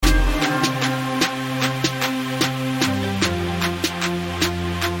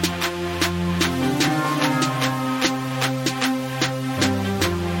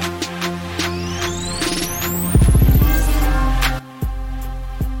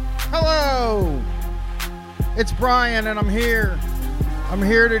Hello! It's Brian and I'm here. I'm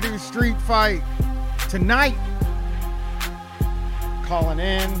here to do Street Fight tonight. Calling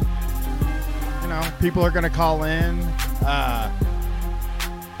in. You know, people are going to call in. I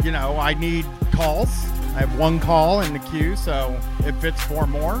need calls. I have one call in the queue, so it fits 4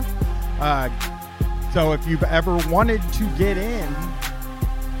 more. So if you've ever wanted to get in,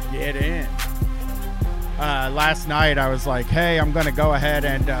 get in. Last night I was like, hey, I'm going to go ahead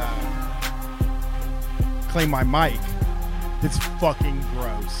and clean my mic. It's fucking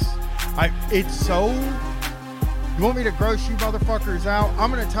gross. It's so... You want me to gross you motherfuckers out?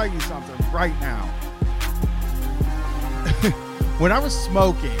 I'm going to tell you something right now. When I was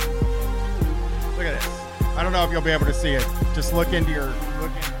smoking... Look at this. I don't know if you'll be able to see it. Just look into your...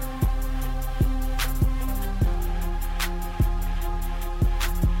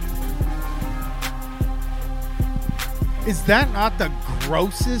 Is that not the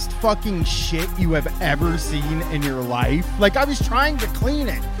grossest fucking shit you have ever seen in your life? Like, I was trying to clean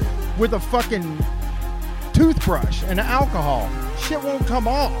it with a fucking toothbrush and alcohol. Shit won't come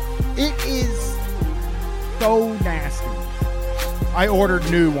off. It is so nasty. I ordered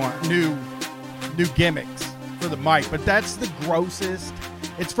new gimmicks for the mic, but that's the grossest.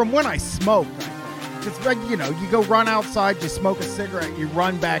 It's from when I smoked. It's like, you go run outside, you smoke a cigarette, you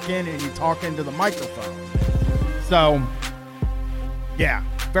run back in and you talk into the microphone. So, yeah,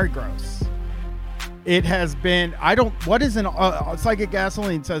 very gross. It has been, what is Psychic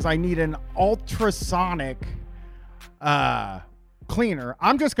Gasoline says I need an ultrasonic cleaner.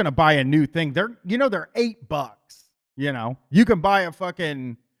 I'm just going to buy a new thing. They're $8. You can buy a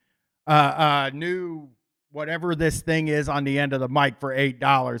fucking new, whatever this thing is on the end of the mic for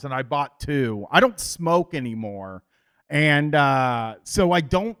 $8. And I bought 2. I don't smoke anymore. And so I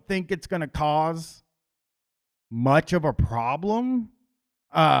don't think it's going to cause much of a problem.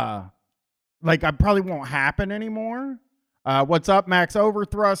 Like I probably won't happen anymore. What's up, Max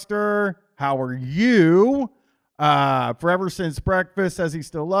Overthruster? How are you? Forever Since Breakfast says he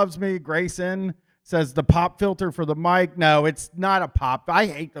still loves me. Grayson says the pop filter for the mic. No, it's not a pop. I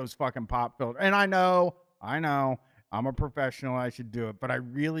hate those fucking pop filters. And I know. I'm a professional. I should do it. But I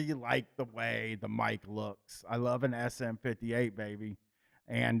really like the way the mic looks. I love an SM58, baby.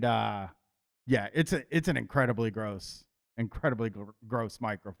 And yeah, it's an incredibly gross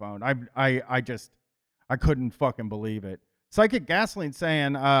microphone. I couldn't fucking believe it. Psychic Gasoline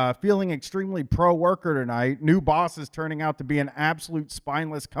saying, feeling extremely pro-worker tonight. New boss is turning out to be an absolute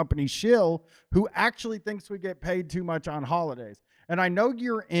spineless company shill who actually thinks we get paid too much on holidays. And I know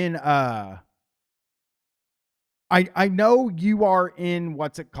you're in, I know you are in,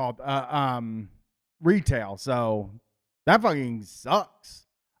 what's it called? Retail. So that fucking sucks.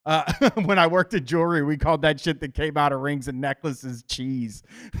 When I worked at jewelry, we called that shit that came out of rings and necklaces cheese.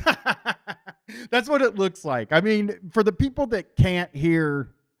 That's what it looks like. I mean, for the people that can't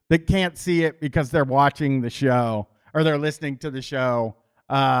see it because they're watching the show or they're listening to the show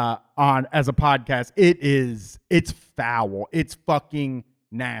as a podcast, it's foul. It's fucking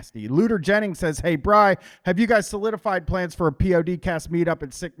nasty. Looter Jennings says, hey, Bri, have you guys solidified plans for a PODcast meetup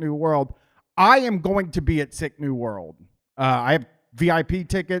at Sick New World? I am going to be at Sick New World. I have VIP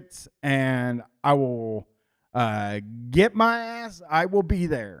tickets and I will get my ass. I will be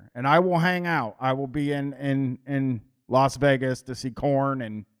there and I will hang out. I will be in Las Vegas to see Korn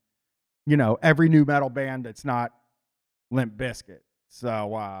and every new metal band that's not Limp Bizkit.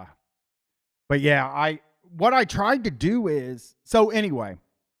 So but yeah, what I tried to do is, so anyway,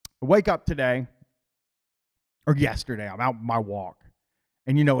 I wake up today or yesterday, I'm out on my walk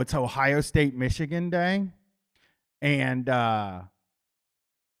and it's Ohio State Michigan Day and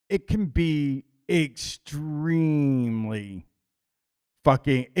it can be extremely what's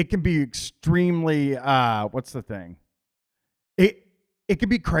the thing? It can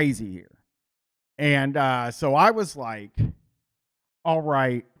be crazy here. And so I was like, all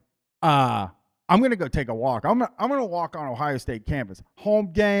right, I'm going to go take a walk. I'm going to walk on Ohio State campus.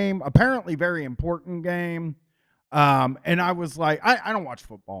 Home game, apparently very important game. And I was like, I don't watch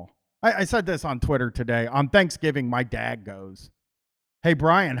football. I said this on Twitter today. On Thanksgiving, my dad goes, hey,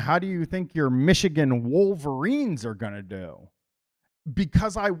 Brian, how do you think your Michigan Wolverines are going to do?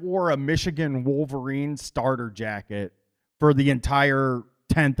 Because I wore a Michigan Wolverines starter jacket for the entire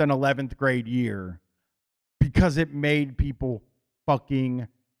 10th and 11th grade year, because it made people fucking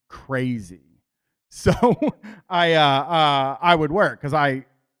crazy. So I would wear it because I,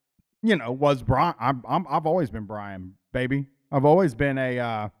 was Brian. I've always been Brian, baby. I've always been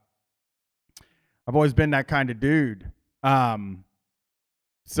that kind of dude.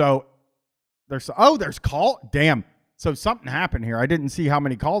 So there's call. Damn. So something happened here. I didn't see how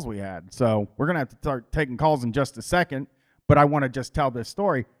many calls we had. So we're going to have to start taking calls in just a second. But I want to just tell this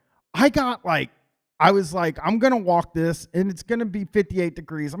story. I was like, I'm going to walk this and it's going to be 58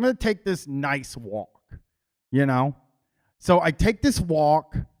 degrees. I'm going to take this nice walk, you know? So I take this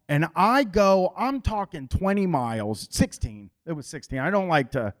walk and I'm talking 20 miles, 16. It was 16. I don't like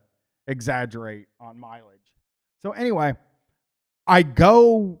to exaggerate on mileage. So anyway, I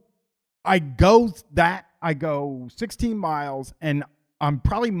go 16 miles and I'm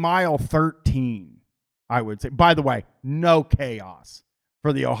probably mile 13, I would say. By the way, no chaos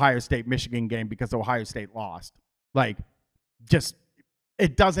for the Ohio State-Michigan game because Ohio State lost. Like, just,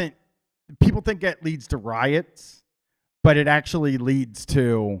 it doesn't, people think it leads to riots, but it actually leads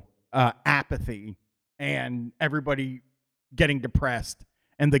to apathy and everybody getting depressed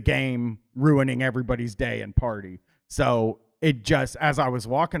and the game ruining everybody's day and party. So it just, as I was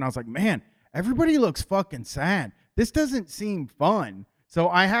walking, I was like, man, everybody looks fucking sad. This doesn't seem fun. So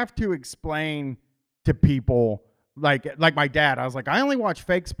I have to explain to people, like my dad, I was like, I only watch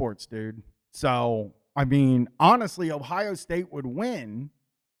fake sports, dude. So, I mean, honestly, Ohio State would win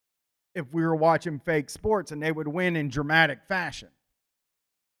if we were watching fake sports, and they would win in dramatic fashion.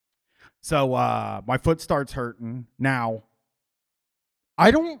 So my foot starts hurting. Now,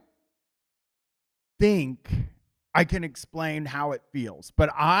 I don't think I can explain how it feels,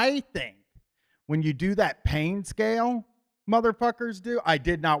 but I think when you do that pain scale, motherfuckers do. I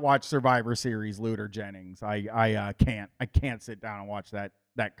did not watch Survivor Series, Luther Jennings. I can't sit down and watch that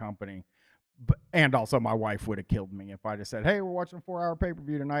company. And also, my wife would have killed me if I just said, hey, we're watching a 4-hour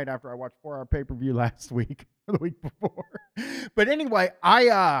pay-per-view tonight after I watched 4-hour pay-per-view last week or the week before. But anyway,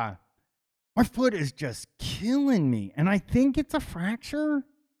 my foot is just killing me. And I think it's a fracture.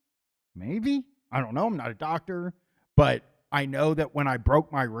 Maybe. I don't know. I'm not a doctor. But I know that when I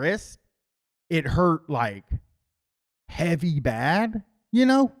broke my wrist, it hurt like heavy bad,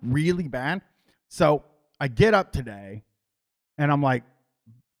 really bad. So I get up today and I'm like,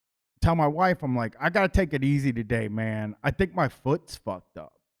 tell my wife, I'm like, I got to take it easy today, man. I think my foot's fucked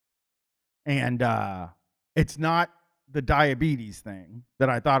up. And it's not the diabetes thing that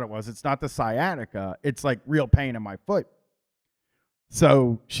I thought it was. It's not the sciatica. It's like real pain in my foot.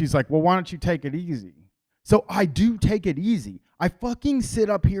 So she's like, well, why don't you take it easy? So I do take it easy. I fucking sit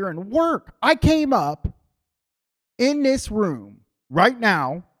up here and work. I came up in this room right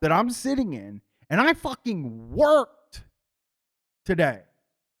now that I'm sitting in, and I fucking worked today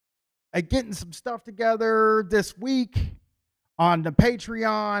at getting some stuff together this week on the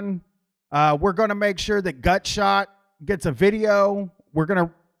Patreon. We're going to make sure that Gutshot gets a video. We're going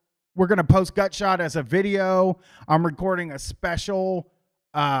to post Gutshot as a video. I'm recording a special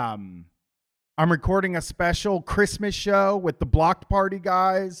Christmas show with the Blocked Party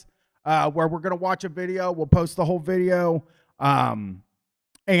guys, where we're going to watch a video. We'll post the whole video. So I'm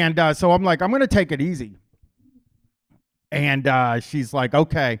like, I'm going to take it easy. And she's like,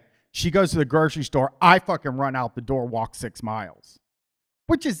 okay. She goes to the grocery store. I fucking run out the door, walk 6 miles,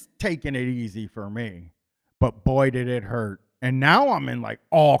 which is taking it easy for me. But boy, did it hurt. And now I'm in like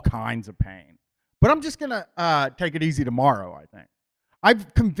all kinds of pain. But I'm just going to take it easy tomorrow, I think.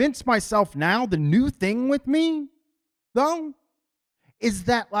 I've convinced myself now, the new thing with me, though, is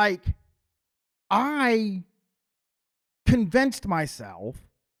that like I convinced myself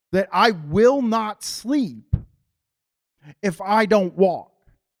that I will not sleep if I don't walk.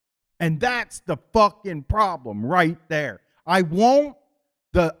 And that's the fucking problem right there. I won't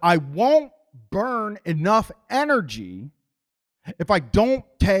burn enough energy if I don't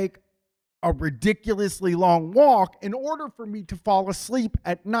take a ridiculously long walk in order for me to fall asleep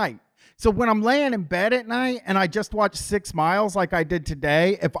at night. So when I'm laying in bed at night and I just watch 6 miles like I did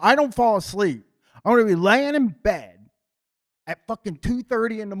today, if I don't fall asleep, I'm going to be laying in bed at fucking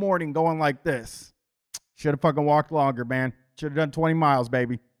 2:30 in the morning going like this. Should have fucking walked longer, man. Should have done 20 miles,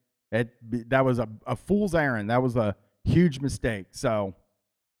 baby. That was a fool's errand. That was a huge mistake. So,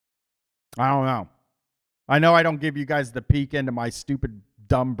 I don't know. I know I don't give you guys the peek into my stupid,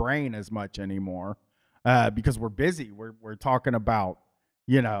 dumb brain as much anymore because we're busy. We're talking about,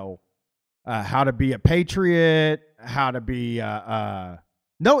 how to be a patriot, how to be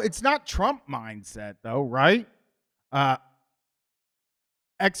no, it's not Trump mindset, though, right?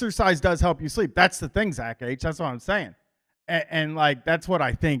 Exercise does help you sleep. That's the thing, Zach H. That's what I'm saying. And like, that's what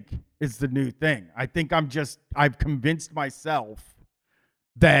I think is the new thing. I think I've convinced myself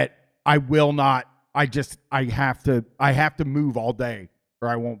that I will not, I have to move all day or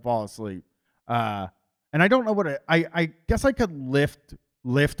I won't fall asleep. And I don't know I guess I could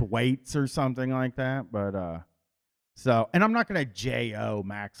lift weights or something like that, but So, and I'm not going to J-O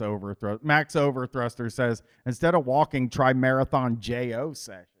Max Overthruster. Max Overthruster says, instead of walking, try marathon J-O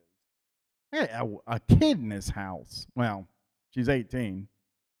sessions. Yeah, a kid in his house. Well, she's 18.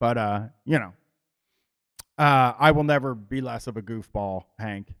 But, I will never be less of a goofball,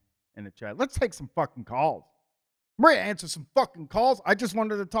 Hank, in the chat. Let's take some fucking calls. I'm ready to answer some fucking calls. I just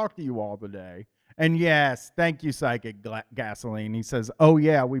wanted to talk to you all today. And yes, thank you, Psychic Gasoline. He says, oh,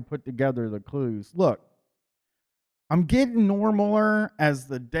 yeah, we put together the clues. Look, I'm getting normaler as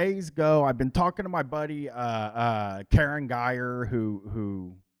the days go. I've been talking to my buddy, Karen Geyer,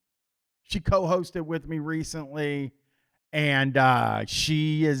 who she co-hosted with me recently. And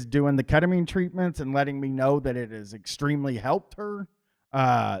she is doing the ketamine treatments and letting me know that it has extremely helped her.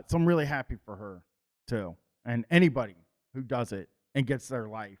 So I'm really happy for her, too. And anybody who does it and gets their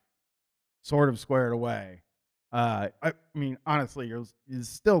life sort of squared away. I mean, honestly, you'll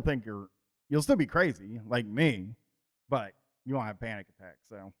still think you'll still be crazy like me, but you won't have panic attacks.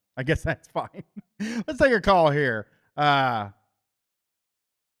 So I guess that's fine. Let's take a call here.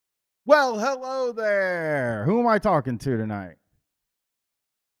 Well, hello there. Who am I talking to tonight?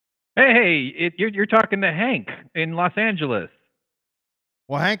 Hey, you're talking to Hank in Los Angeles.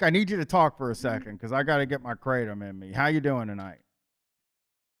 Well, Hank, I need you to talk for a second because I got to get my kratom in me. How you doing tonight?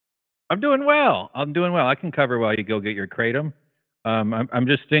 I'm doing well. I can cover while you go get your kratom. I'm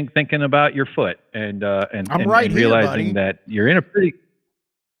just thinking about your foot and I'm right and here, realizing buddy. that you're in a pretty.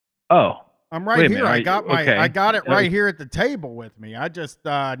 Oh, I'm right here. I got it right here at the table with me. I just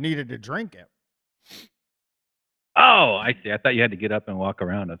needed to drink it. Oh, I see. I thought you had to get up and walk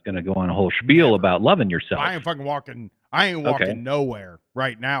around. I was going to go on a whole spiel about loving yourself. I ain't fucking walking. I ain't walking nowhere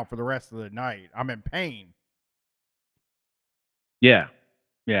right now for the rest of the night. I'm in pain. Yeah.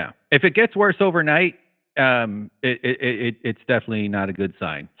 If it gets worse overnight, it's definitely not a good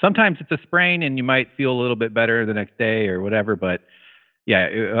sign. Sometimes it's a sprain and you might feel a little bit better the next day or whatever, but yeah,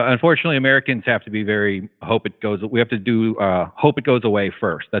 unfortunately, Americans have to be we have to do hope it goes away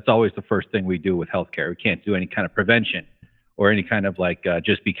first. That's always the first thing we do with healthcare. We can't do any kind of prevention or any kind of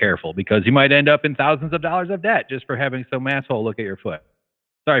just be careful, because you might end up in thousands of dollars of debt just for having some asshole look at your foot.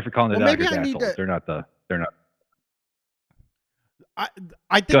 Sorry for calling the doctors assholes. They're not. I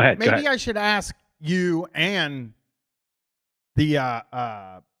think maybe I should ask you and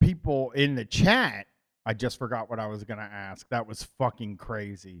the people in the chat. I just forgot what I was going to ask. That was fucking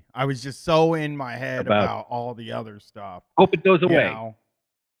crazy. I was just so in my head about all the other stuff. Hope it goes away.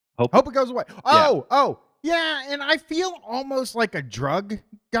 Hope it goes away. Oh, yeah. And I feel almost like a drug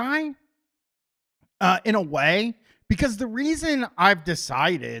guy in a way, because the reason I've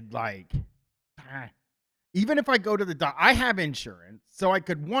decided, even if I go to the doctor, I have insurance, so I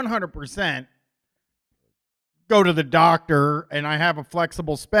could 100% go to the doctor, and I have a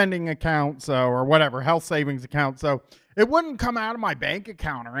flexible spending account, or whatever, health savings account. So it wouldn't come out of my bank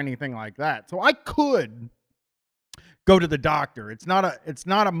account or anything like that. So I could go to the doctor. It's not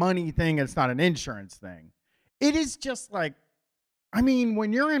a money thing. It's not an insurance thing. It is just when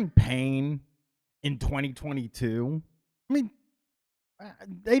you're in pain in 2022,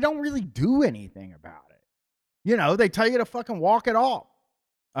 they don't really do anything about it. They tell you to fucking walk it off.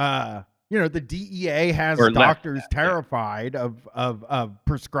 The DEA has doctors terrified of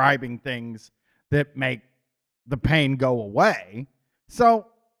prescribing things that make the pain go away. So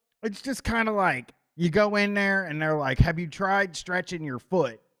it's just kind of like you go in there and they're like, have you tried stretching your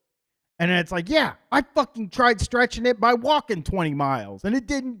foot? And it's like, yeah, I fucking tried stretching it by walking 20 miles and it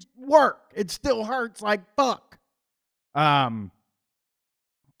didn't work. It still hurts like fuck. But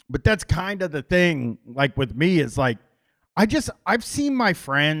that's kind of the thing, with me, is I've seen my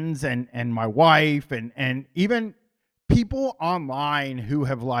friends and my wife and even people online who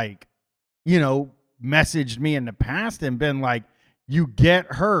have messaged me in the past and been like, you get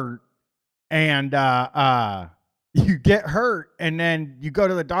hurt and then you go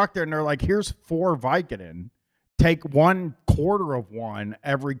to the doctor and they're like, here's 4 Vicodin. Take 1/4 of one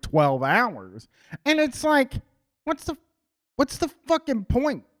every 12 hours. And it's like, what's the fucking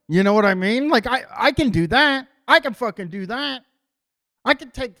point? You know what I mean? I can do that. I can fucking do that. I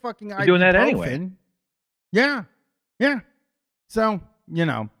can take fucking ibuprofen. Doing that anyway. Yeah. So,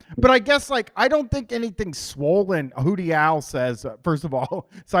 but I guess I don't think anything's swollen. Hootie Owl says, first of all,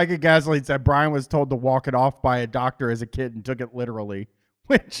 Psychic Gasoline said Brian was told to walk it off by a doctor as a kid and took it literally,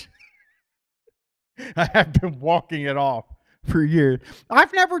 which I have been walking it off for years.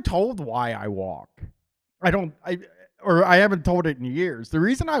 I've never told why I walk. I haven't told it in years. The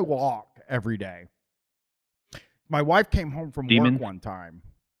reason I walk every day, my wife came home from work one time.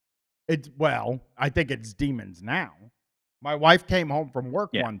 I think it's demons now. My wife came home from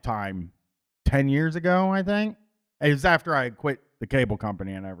work one time 10 years ago, I think. It was after I had quit the cable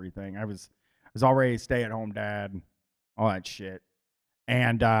company and everything. I was already a stay-at-home dad, all that shit.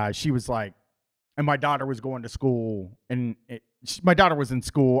 And she was like, and my daughter was going to school, and my daughter was in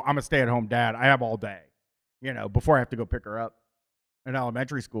school. I'm a stay-at-home dad. I have all day, before I have to go pick her up in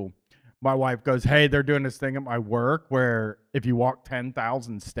elementary school. My wife goes, hey, they're doing this thing at my work where if you walk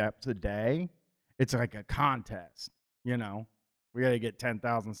 10,000 steps a day, it's like a contest, We got to get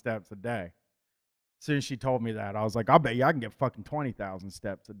 10,000 steps a day. As soon as she told me that, I was like, I'll bet you I can get fucking 20,000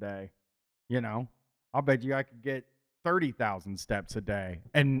 steps a day. I'll bet you I could get 30,000 steps a day.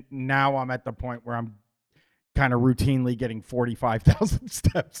 And now I'm at the point where I'm kind of routinely getting 45,000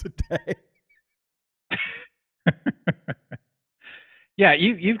 steps a day. Yeah,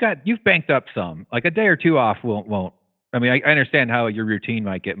 you've banked up some. Like a day or two off won't. I mean, I understand how your routine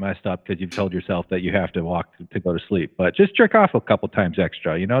might get messed up because you've told yourself that you have to walk to go to sleep. But just jerk off a couple times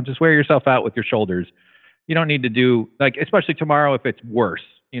extra. Just wear yourself out with your shoulders. You don't need to do especially tomorrow if it's worse.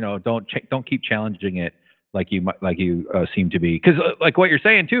 Don't keep challenging it like you seem to be. Because like what you're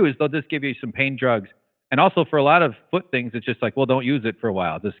saying too is they'll just give you some pain drugs, and also for a lot of foot things, it's just like, well, don't use it for a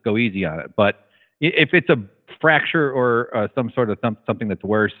while. Just go easy on it. But if it's a fracture or some sort of something that's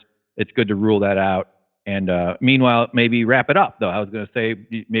worse, it's good to rule that out. And meanwhile, maybe wrap it up, though. I was going to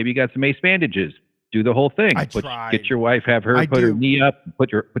say maybe you got some ace bandages. Do the whole thing. Get your wife, have her put her knee up,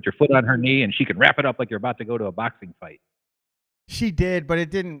 put your foot on her knee, and she can wrap it up like you're about to go to a boxing fight. She did, but it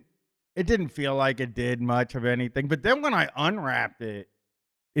didn't feel like it did much of anything. But then when I unwrapped it,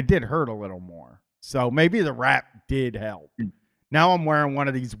 it did hurt a little more. So maybe the wrap did help. Now I'm wearing one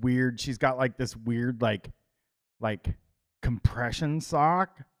of these weird, she's got like this weird like compression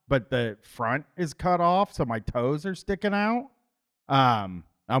sock, but the front is cut off, so my toes are sticking out.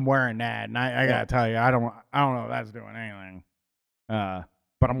 I'm wearing that, and I gotta tell you, I don't know if that's doing anything. But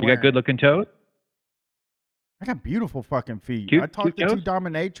you got good looking toes. I got beautiful fucking feet. I talked to 2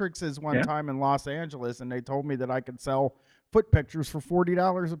 dominatrixes one time in Los Angeles, and they told me that I could sell foot pictures for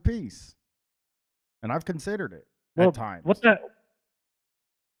 $40 a piece, and I've considered it at times. What's that?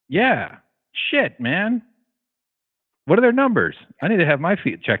 Yeah, shit, man. What are their numbers? I need to have my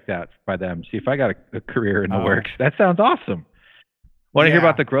feet checked out by them. See if I got a career in the works. That sounds awesome. Want to hear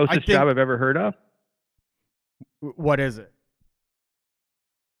about the grossest job I've ever heard of? What is it?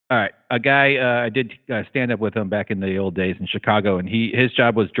 All right. A guy, I did stand up with him back in the old days in Chicago, and his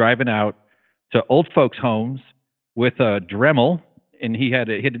job was driving out to old folks' homes with a Dremel, and he had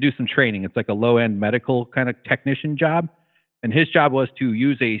to do some training. It's like a low-end medical kind of technician job, and his job was to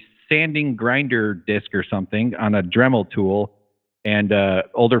use a sanding grinder disc or something on a Dremel tool, and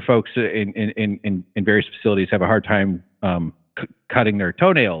older folks in various facilities have a hard time cutting their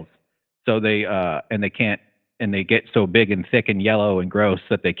toenails, so they can't, and they get so big and thick and yellow and gross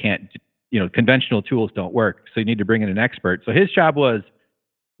that they can't, conventional tools don't work. So you need to bring in an expert. So his job was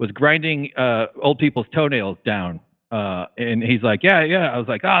grinding old people's toenails down. And he's like, yeah. I was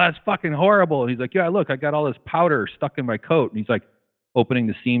like, oh, that's fucking horrible. And he's like, yeah, look, I got all this powder stuck in my coat. And he's like opening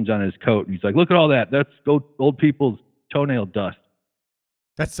the seams on his coat. And he's like, look at all that. That's old people's toenail dust.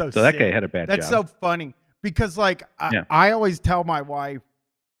 That's so that guy had a bad job. That's so funny because I always tell my wife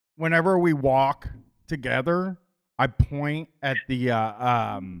whenever we walk together, I point at the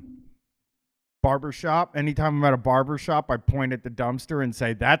barbershop. Anytime I'm at a barbershop, I point at the dumpster and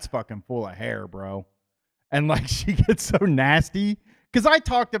say, that's fucking full of hair, bro. And she gets so nasty because I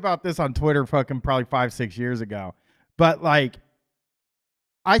talked about this on Twitter fucking probably 5-6 years ago. But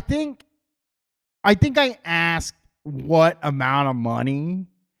I think I asked what amount of money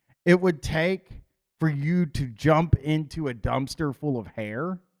it would take for you to jump into a dumpster full of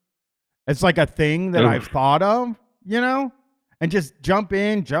hair. It's like a thing that I've thought of, and just jump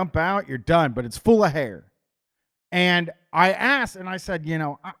in, jump out, you're done, but it's full of hair. And I asked, and I said,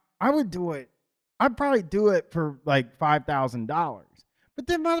 I would do it. I'd probably do it for like $5,000. But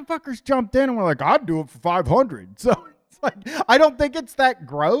then motherfuckers jumped in and were like, I'd do it for $500. So it's like, I don't think it's that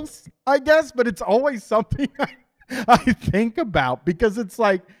gross, I guess, but it's always something I think about because it's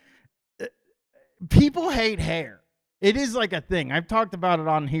like people hate hair. It is like a thing. I've talked about it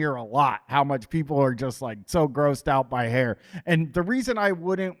on here a lot, how much people are just like so grossed out by hair. And the reason I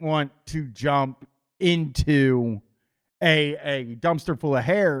wouldn't want to jump into a dumpster full of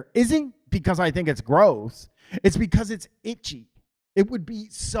hair isn't because I think it's gross. It's because it's itchy. It would be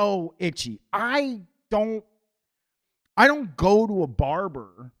so itchy. I don't go to a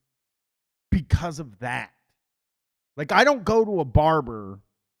barber because of that. I don't go to a barber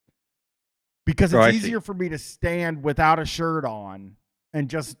because it's easier for me to stand without a shirt on and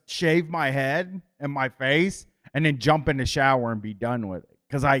just shave my head and my face and then jump in the shower and be done with it.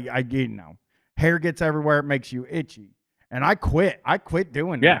 Because I hair gets everywhere. It makes you itchy. And I quit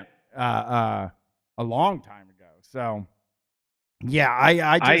doing Yeah. that a long time ago. So yeah,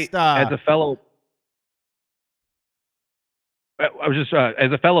 I just as a fellow I was just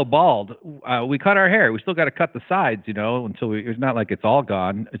as a fellow bald, we cut our hair. We still got to cut the sides, until it's not like it's all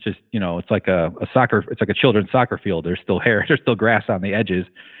gone. It's just, it's like it's like a children's soccer field. There's still hair, there's still grass on the edges.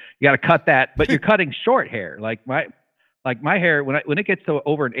 You got to cut that, but you're cutting short hair. Like my hair, when it gets to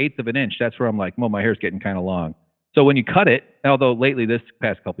over 1/8 of an inch, that's where I'm like, well, my hair's getting kind of long. So when you cut it, although lately this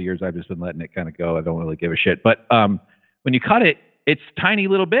past couple of years I've just been letting it kind of go. I don't really give a shit. But when you cut it, it's tiny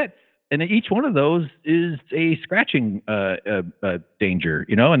little bits. And each one of those is a scratching danger,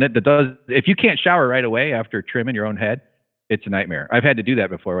 and that does. If you can't shower right away after trimming your own head, it's a nightmare. I've had to do that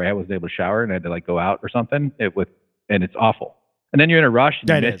before, where I wasn't able to shower and I had to like go out or something. And it's awful. And then you're in a rush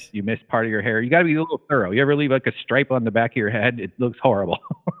and you miss part of your hair. You got to be a little thorough. You ever leave like a stripe on the back of your head? It looks horrible.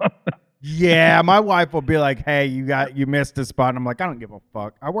 Yeah, my wife will be like, "Hey, you missed a spot." And I'm like, "I don't give a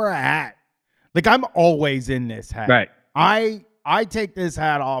fuck. I wear a hat. Like I'm always in this hat. Right. I take this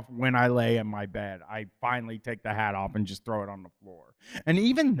hat off when I lay in my bed. I finally take the hat off and just throw it on the floor. And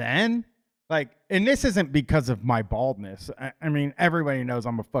even then, like, and this isn't because of my baldness. I mean, everybody knows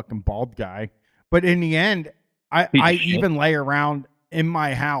I'm a fucking bald guy. But in the end, I even lay around in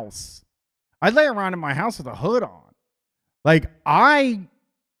my house. I lay around in my house with a hood on. Like, I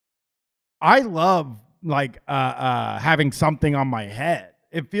love, like, having something on my head.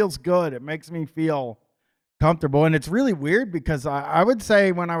 It feels good. It makes me feel comfortable. And it's really weird because I would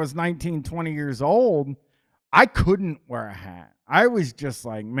say when I was 19, 20 years old, I couldn't wear a hat. I was just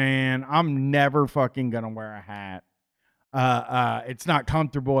like, man, I'm never fucking gonna wear a hat. It's not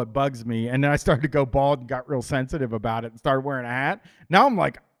comfortable. It bugs me. And then I started to go bald and got real sensitive about it and started wearing a hat. Now I'm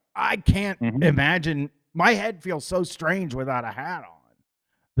like, I can't imagine. My head feels so strange without a hat on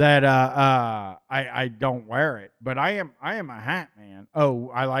that I don't wear it. But I am a hat man. Oh,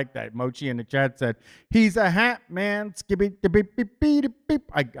 I like that. Mochi in the chat said he's a hat man. I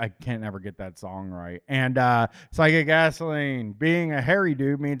can't ever get that song right. And Psychic Gasoline, being a hairy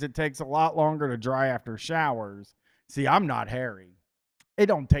dude means it takes a lot longer to dry after showers. See, I'm not hairy. It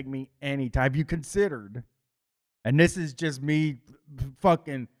don't take me any time. Have you considered? And this is just me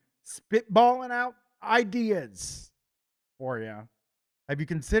fucking spitballing out ideas for you. Have you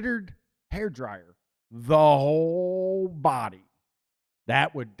considered hair dryer? The whole body.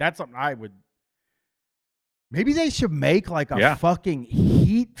 That's something I would. Maybe they should make like a fucking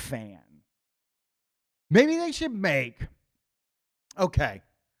heat fan. Maybe they should make. Okay,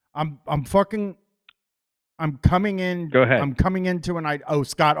 I'm coming in. Go ahead. I'm coming into an idea. Oh,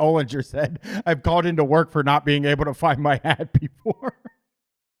 Scott Ollinger said I've called into work for not being able to find my hat before.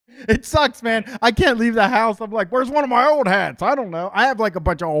 It sucks, man. I can't leave the house. I'm like, where's one of my old hats? I don't know. I have like a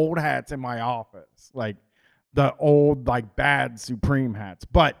bunch of old hats in my office, like the old, like bad Supreme hats.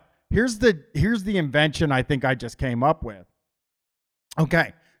 But here's the invention I think I just came up with.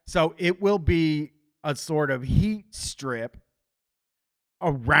 Okay, so it will be a sort of heat strip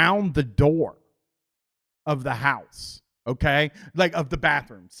around the door of the house. Okay, like of the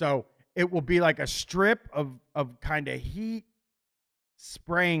bathroom. So it will be like a strip of kind of heat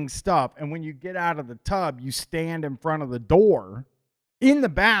spraying stuff, and when you get out of the tub, you stand in front of the door in the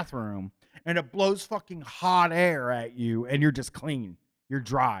bathroom, and it blows fucking hot air at you, and you're just clean. You're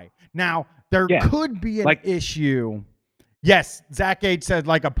dry. Now, there could be an issue. Yes, Zach H said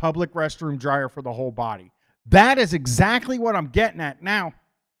like a public restroom dryer for the whole body. That is exactly what I'm getting at. Now,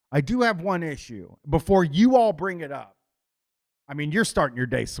 I do have one issue before you all bring it up. I mean, you're starting your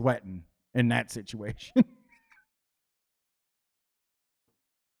day sweating in that situation.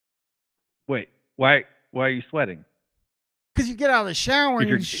 Wait, why are you sweating? Because you get out of the shower and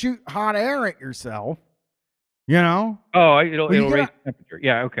you shoot hot air at yourself. You know? Oh, it'll raise temperature.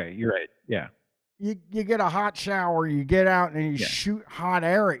 Yeah, okay, you're right. Yeah. You get a hot shower, you get out and you shoot hot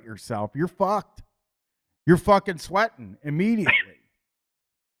air at yourself. You're fucked. You're fucking sweating immediately.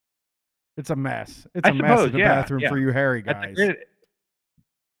 It's a mess. It's a mess in the bathroom for you hairy guys.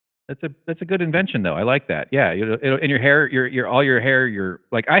 That's a good invention though. I like that. Yeah, and your hair, your all your hair, your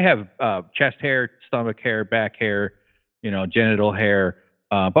like I have chest hair, stomach hair, back hair, genital hair.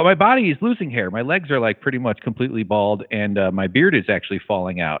 But my body is losing hair. My legs are like pretty much completely bald, and my beard is actually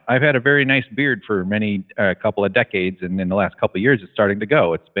falling out. I've had a very nice beard for a couple of decades, and in the last couple of years, it's starting to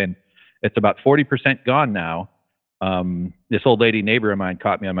go. It's about 40% gone now. This old lady neighbor of mine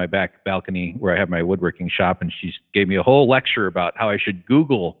caught me on my back balcony where I have my woodworking shop, and she gave me a whole lecture about how I should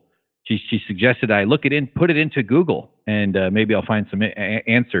Google. She suggested I put it into Google, and maybe I'll find some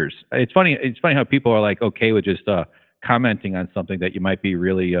answers. It's funny how people are like okay with just commenting on something that you might be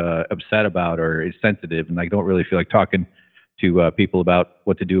really upset about or is sensitive, and I don't really feel like talking to people about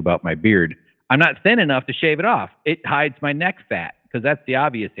what to do about my beard. I'm not thin enough to shave it off. It hides my neck fat, because that's the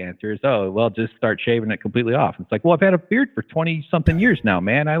obvious answer is, oh, well, just start shaving it completely off. It's like, well, I've had a beard for 20 something years now,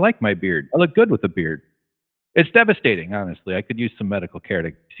 man. I like my beard. I look good with a beard. It's devastating, honestly. I could use some medical care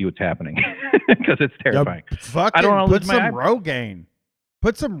to see what's happening because it's terrifying. I don't want to lose my Rogaine.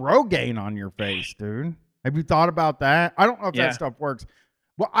 Put some Rogaine on your face, dude. Have you thought about that? I don't know if that stuff works.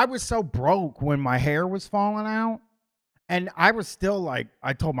 Well, I was so broke when my hair was falling out, and I was still like,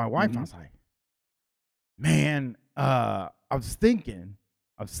 I told my wife, I was like, man, I was thinking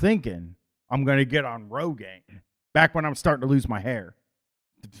I'm going to get on Rogaine back when I'm starting to lose my hair.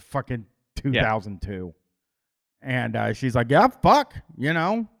 Fucking 2002. And she's like, yeah, fuck,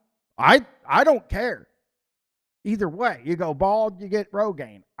 I don't care. Either way, you go bald, you get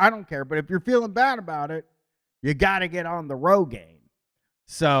Rogaine. I don't care. But if you're feeling bad about it, you got to get on the Rogaine.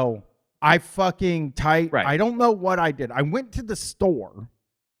 So I fucking Right. I don't know what I did. I went to the store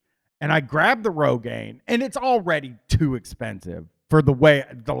and I grabbed the Rogaine, and it's already too expensive for the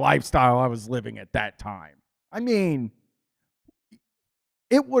lifestyle I was living at that time. I mean,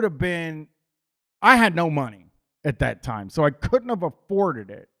 it would have been, I had no money at that time, so I couldn't have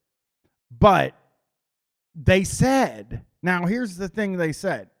afforded it. But they said, now here's the thing they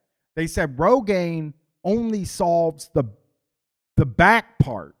said. They said Rogaine only solves the back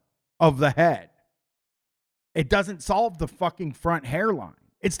part of the head. It doesn't solve the fucking front hairline.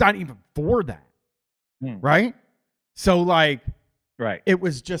 It's not even for that. Right? So like, it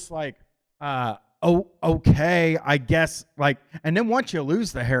was just like, okay, I guess, like, and then once you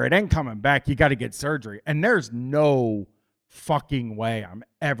lose the hair, it ain't coming back. You got to get surgery. And there's no fucking way I'm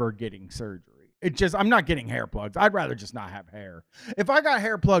ever getting surgery. I'm not getting hair plugs. I'd rather just not have hair. If I got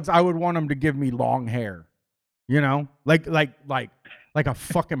hair plugs, I would want them to give me long hair, like a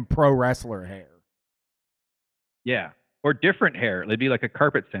fucking pro wrestler hair. Yeah. Or different hair. It'd be like a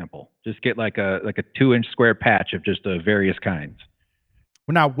carpet sample. Just get like a 2-inch square patch of just various kinds.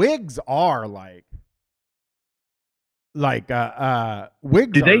 Well, now wigs are wigs are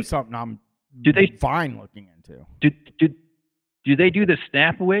something I'm fine looking into. Do they do the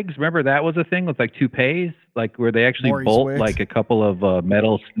snap wigs? Remember that was a thing with like toupees, like where they actually bolt wigs, like a couple of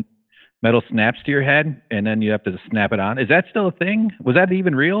metal snaps to your head, and then you have to snap it on. Is that still a thing? Was that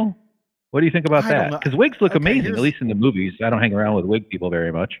even real? What do you think about that? Because wigs look amazing, at least in the movies. I don't hang around with wig people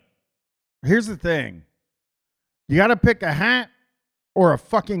very much. Here's the thing. You got to pick a hat or a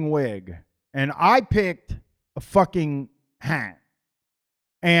fucking wig. And I picked a fucking hat.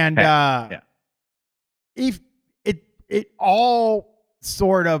 And if it all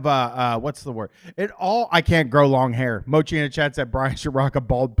sort of what's the word? I can't grow long hair. Mochi in the chat said Brian should rock a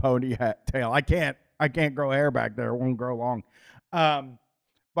bald pony tail. I can't grow hair back there. It won't grow long.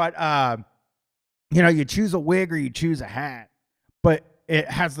 But you choose a wig or you choose a hat, but it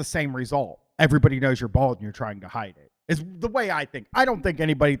has the same result. Everybody knows you're bald and you're trying to hide it. Is the way I think. I don't think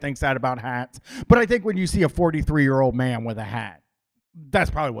anybody thinks that about hats, but I think when you see a 43-year-old man with a hat, that's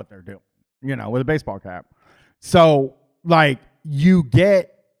probably what they're doing, with a baseball cap. So like you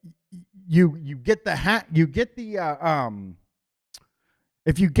get the hat, you get the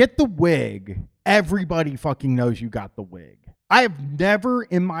if you get the wig, everybody fucking knows you got the wig. I have never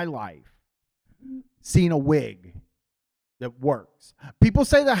in my life seen a wig that works. People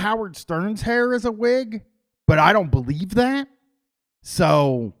say that Howard Stern's hair is a wig, but I don't believe that.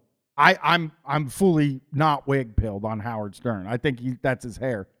 So I'm fully not wig pilled on Howard Stern. I think that's his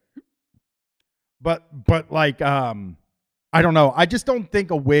hair. But like I don't know. I just don't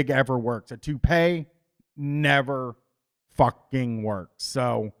think a wig ever works. A toupee never fucking works.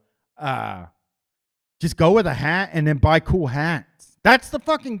 So just go with a hat and then buy cool hats. That's the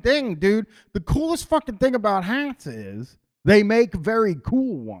fucking thing, dude. The coolest fucking thing about hats is they make very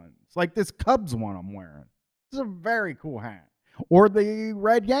cool ones. Like this Cubs one I'm wearing. This is a very cool hat. Or the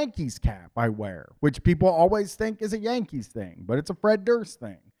red Yankees cap I wear, which people always think is a Yankees thing, but it's a Fred Durst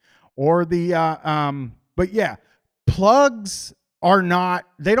thing. Or the but yeah, plugs are not,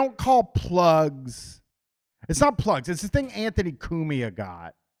 they don't call plugs. It's not plugs. It's the thing Anthony Cumia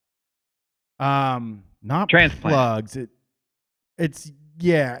got. Not transplant. Plugs. It's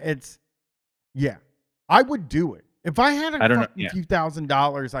I would do it. If I had a few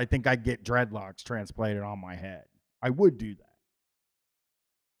 $1,000s, I think I'd get dreadlocks transplanted on my head. I would do that.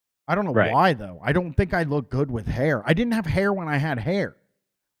 I don't know why though. I don't think I look good with hair. I didn't have hair when I had hair.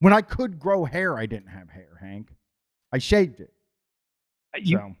 When I could grow hair, I didn't have hair, Hank. I shaved it.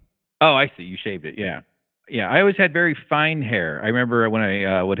 Oh, I see. You shaved it. Yeah. Yeah, I always had very fine hair. I remember when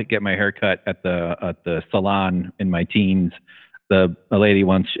I would get my hair cut at the salon in my teens. A lady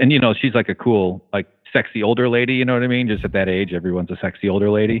once, and she's like a cool, like sexy older lady. You know what I mean? Just at that age, everyone's a sexy older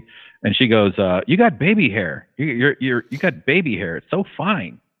lady. And she goes, "You got baby hair. You got baby hair. It's so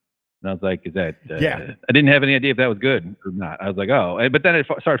fine." And I was like, "Is that?" Yeah. I didn't have any idea if that was good or not. I was like, "Oh," but then it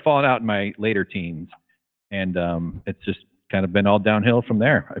started falling out in my later teens, and it's just kind of been all downhill from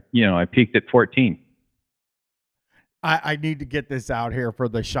there. I peaked at 14. I need to get this out here for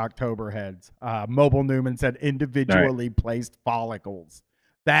the Shocktober heads. Mobile Newman said individually placed follicles.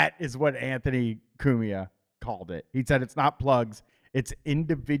 That is what Anthony Cumia called it. He said it's not plugs, it's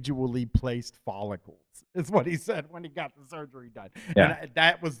individually placed follicles. Is what he said when he got the surgery done. Yeah. And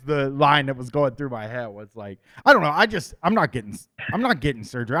that was the line that was going through my head. Was like, I don't know. I'm not getting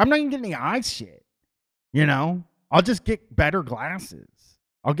surgery. I'm not even getting the eye shit. I'll just get better glasses.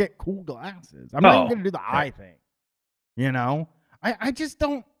 I'll get cool glasses. I'm not even gonna do the eye thing. I just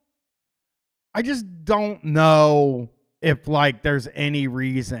don't know if like there's any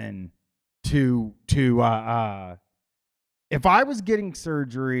reason to if I was getting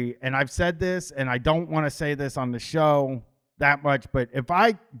surgery, and I've said this and I don't want to say this on the show that much, but if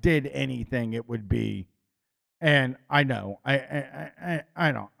I did anything, it would be, and I know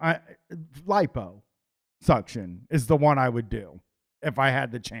lipo suction is the one I would do if I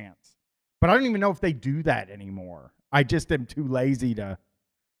had the chance. But I don't even know if they do that anymore. I just am too lazy to,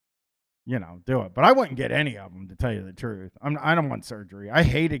 do it. But I wouldn't get any of them, to tell you the truth. I don't want surgery. I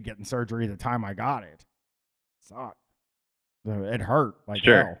hated getting surgery the time I got it. Sucked. It hurt like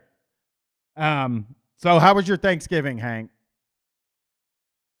Sure. hell. So how was your Thanksgiving, Hank?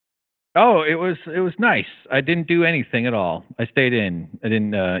 Oh, it was nice. I didn't do anything at all. I stayed in. I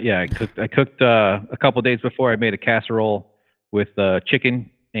didn't. I cooked a couple days before. I made a casserole with chicken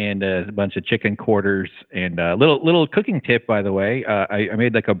and a bunch of chicken quarters, and a little cooking tip, by the way. I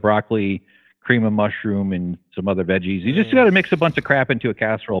made like a broccoli, cream of mushroom, and some other veggies. You just got to mix a bunch of crap into a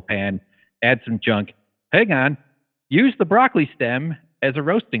casserole pan, add some junk. Hang on, use the broccoli stem as a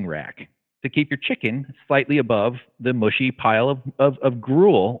roasting rack to keep your chicken slightly above the mushy pile of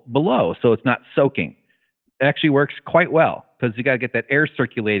gruel below, so it's not soaking. It actually works quite well because you got to get that air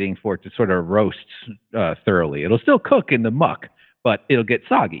circulating for it to sort of roast thoroughly. It'll still cook in the muck, but it'll get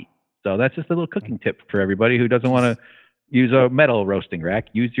soggy. So that's just a little cooking tip for everybody who doesn't want to use a metal roasting rack.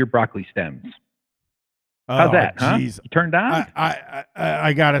 Use your broccoli stems. How's that? Geez. Huh? You turned on?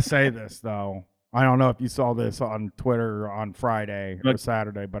 I gotta say this though. I don't know if you saw this on Twitter on Friday or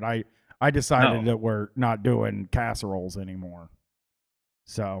Saturday, but I decided that we're not doing casseroles anymore.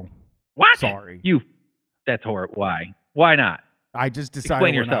 So what? Sorry. That's horrible. Why? Why not? I just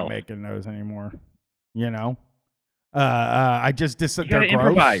decided we're not making those anymore. I just decided they're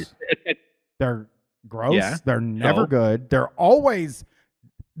gross. They're gross. Yeah. They're never good. They're always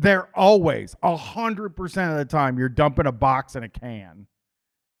 100% of the time you're dumping a box in a can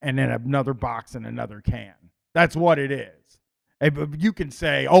and then another box in another can. That's what it is. If you can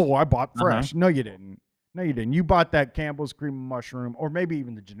say, "Oh, I bought fresh." No, you didn't. You bought that Campbell's cream of mushroom, or maybe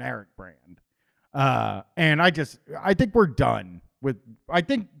even the generic brand. And I think we're done with. I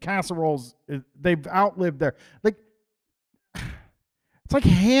think casseroles, they've outlived their It's like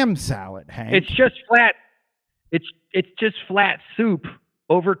ham salad, Hank. It's just flat. It's just flat soup.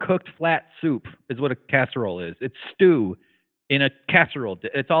 Overcooked flat soup is what a casserole is. It's stew in a casserole.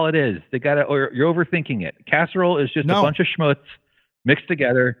 It's all it is. Or you're overthinking it. Casserole is just a bunch of schmutz mixed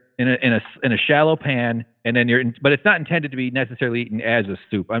together in a shallow pan, and then but it's not intended to be necessarily eaten as a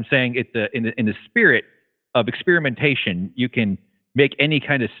soup. I'm saying it's in the spirit of experimentation. You can make any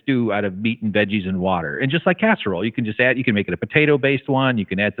kind of stew out of meat and veggies and water, and just like casserole, you can make it a potato-based one. You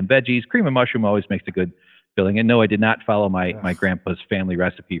can add some veggies. Cream of mushroom always makes a good filling. And no, I did not follow my grandpa's family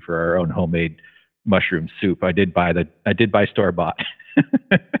recipe for our own homemade mushroom soup. I did buy store-bought.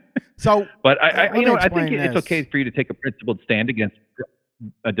 So, but I think it's okay for you to take a principled stand against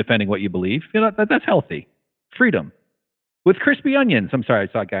defending what you believe. That's healthy. Freedom. With crispy onions. I'm sorry,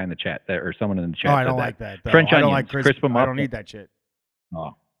 I saw a guy in the chat or someone in the chat. Oh, I don't like that. French onions. I don't like crisp. I don't need that shit.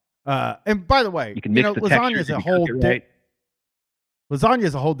 Oh. And by the way, you can mix the lasagna is a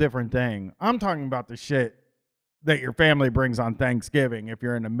whole different thing. I'm talking about the shit that your family brings on Thanksgiving. If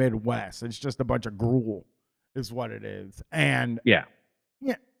you're in the Midwest, it's just a bunch of gruel, is what it is. And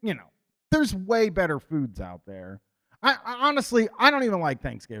there's way better foods out there. I honestly, I don't even like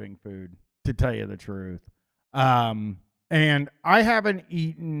Thanksgiving food, to tell you the truth. And I haven't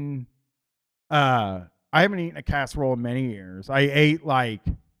eaten a casserole in many years. I ate like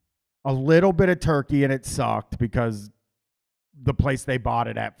a little bit of turkey and it sucked because the place they bought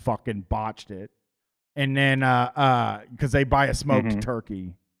it at fucking botched it. and then because they buy a smoked Mm-hmm.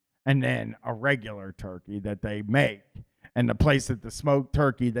 turkey and then a regular turkey that they make. And the place that the smoked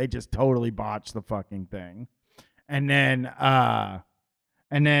turkey, they just totally botched the fucking thing. And then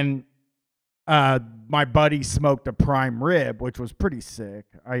and then my buddy smoked a prime rib, which was pretty sick.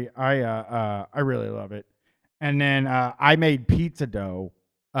 I really love it. And then I made pizza dough.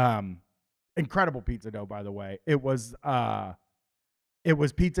 Incredible pizza dough, by the way. It was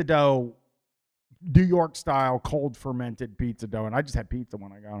pizza dough, New York style, cold fermented pizza dough, and I just had pizza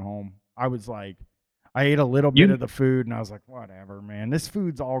when I got home. I was like, I ate a little bit You of the food, and I was like, whatever, man. This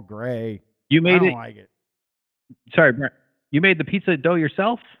food's all gray. you I made don't it. like it. Sorry, Brent. You made the pizza dough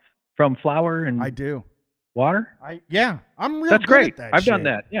yourself from flour I and do. water? I'm real That's good great. at that I've shit. done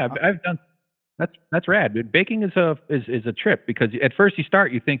that. Yeah, I've done. That's rad. Dude. Baking is a trip because at first you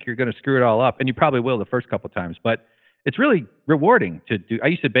start, you think you're going to screw it all up, and you probably will the first couple of times. But it's really rewarding to do. I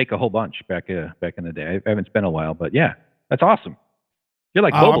used to bake a whole bunch back in the day. I haven't spent a while, but yeah, that's awesome. You're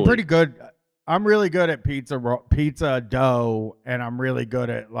like I'm globally. pretty good. I'm really good at pizza dough, and I'm really good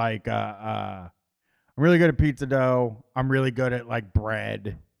at like I'm really good at pizza dough. I'm really good at like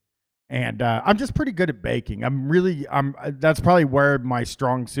bread, and I'm just pretty good at baking. I'm that's probably where my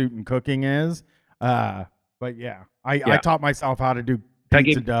strong suit in cooking is. But yeah, I Yeah. taught myself how to do I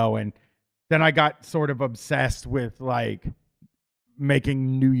pizza gave- dough, and then I got sort of obsessed with like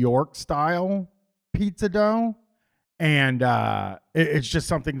making New York style pizza dough. And it's just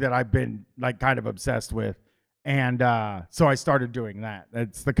something that I've been like kind of obsessed with. And so I started doing that.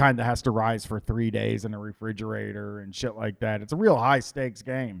 It's the kind that has to rise for 3 days in a refrigerator and shit like that. It's a real high stakes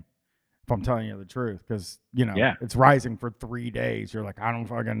game, if I'm telling you the truth, because Yeah. it's rising for 3 days. You're like, I don't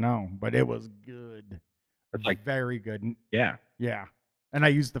fucking know, but it was good. It's like very good. yeah, Yeah, and I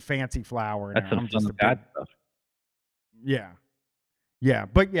used the fancy flour. that's Now. some I'm fun just a of God big, stuff. yeah,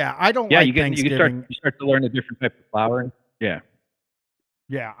 but yeah, I don't Yeah, like you Thanksgiving. start to learn the different type of flour. Yeah.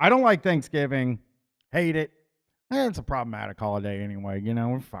 Yeah, I don't like Thanksgiving. Hate it. It's a problematic holiday anyway,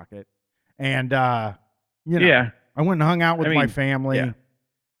 fuck it. And Yeah. I went and hung out with I my mean, family. yeah.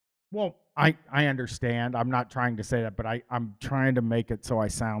 Well, I understand. I'm not trying to say that, but I'm trying to make it so I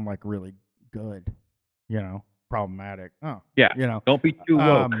sound like really good, problematic. Oh. Yeah. Don't be too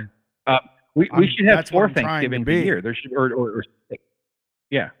woke. We should have that's what 4 I'm trying to Thanksgivings a be. year. There should or 6.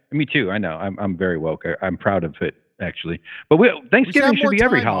 Yeah, me too. I know. I'm very woke. I'm proud of it actually. But Thanksgiving should more be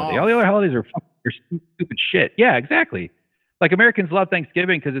every time holiday. off. All the other holidays are stupid shit. Yeah, exactly. Like Americans love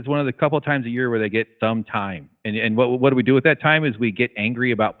Thanksgiving because it's one of the couple of times a year where they get some time. And what do we do with that time is we get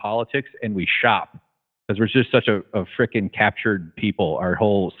angry about politics and we shop because we're just such a freaking captured people. Our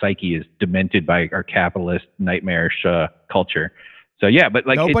whole psyche is demented by our capitalist nightmarish culture. So yeah, but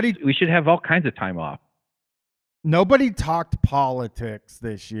like we should have all kinds of time off. Nobody talked politics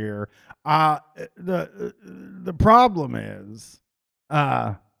this year. The problem is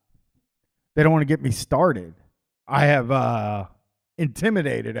they don't want to get me started. I have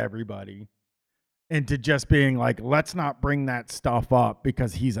intimidated everybody into just being like, let's not bring that stuff up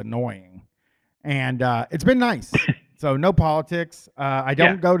because he's annoying. And it's been nice. So no politics. I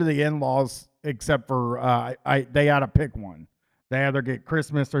don't go to the in-laws except for they ought to pick one. They either get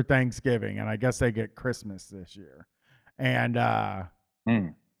Christmas or Thanksgiving, and I guess they get Christmas this year. And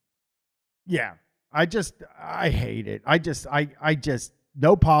yeah, I hate it. I just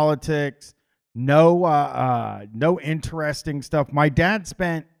no politics, no interesting stuff. My dad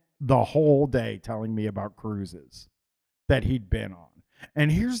spent the whole day telling me about cruises that he'd been on.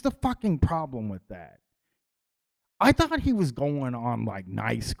 And here's the fucking problem with that. I thought he was going on like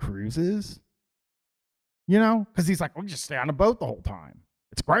nice cruises. Because he's like, we'll just stay on a boat the whole time.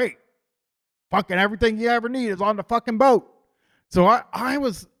 It's great. Fucking everything you ever need is on the fucking boat. So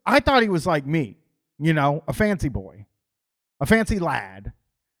I thought he was like me, a fancy boy, a fancy lad.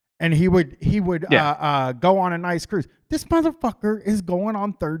 And he would go on a nice cruise. This motherfucker is going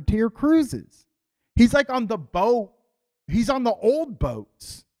on 3rd-tier cruises. He's like on the boat. He's on the old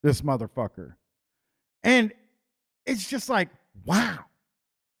boats, this motherfucker. And it's just like, wow,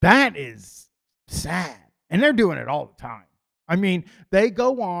 that is sad. And they're doing it all the time. I mean, they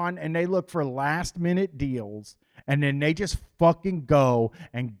go on and they look for last minute deals and then they just fucking go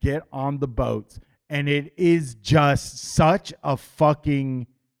and get on the boats. And it is just such a fucking,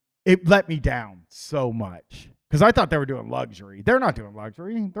 it let me down so much. Because I thought they were doing luxury. They're not doing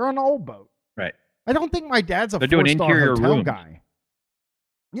luxury. They're on the old boat. Right. I don't think my dad's a They're doing 4-star interior hotel rooms. guy.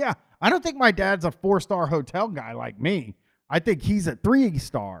 Yeah. I don't think my dad's a 4-star hotel guy like me. I think he's a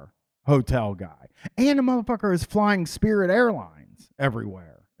 3-star hotel guy. And the motherfucker is flying Spirit Airlines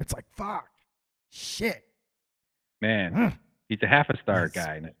everywhere. It's like, fuck. Shit. Man, he's a half a star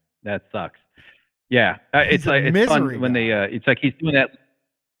guy. And that sucks. Yeah, He's it's a like it's misery fun when they. guy. It's like he's doing that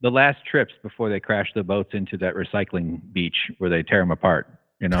the last trips before they crash the boats into that recycling beach where they tear them apart.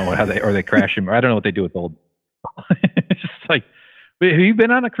 You know how they crash them. I don't know what they do with old. It's just like, "Wait, have you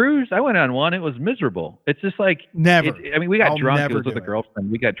been on a cruise? I went on one. It was miserable. It's just like Never. I mean, we got I'll drunk. It never was with do a it.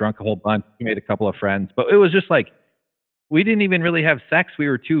 girlfriend. We got drunk a whole bunch. We made a couple of friends, but it was just like we didn't even really have sex. We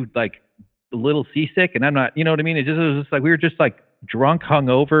were too like a little seasick, and I'm not. You know what I mean? It was just like we were just like drunk,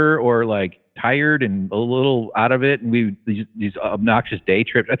 hungover, or like tired and a little out of it. And these obnoxious day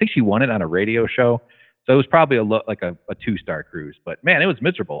trips. I think she won it on a radio show. So it was probably like a 2-star cruise, but man, it was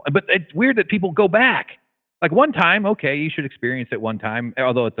miserable. But it's weird that people go back. Like one time, okay, you should experience it one time,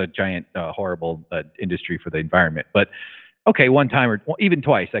 although it's a giant, horrible industry for the environment. But okay, one time or even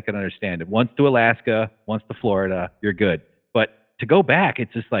twice, I can understand it. Once to Alaska, once to Florida, you're good. But to go back,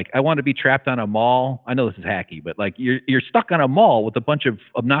 it's just like I want to be trapped on a mall. I know this is hacky, but like you're stuck on a mall with a bunch of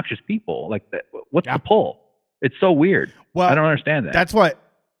obnoxious people. Like, what's the pull? It's so weird. Well, I don't understand that. That's what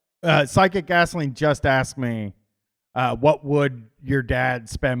Psychic Gasoline just asked me. What would your dad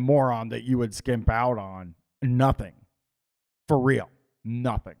spend more on that you would skimp out on? Nothing. For real.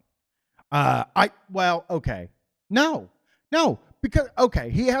 Nothing. Okay. No, because, okay,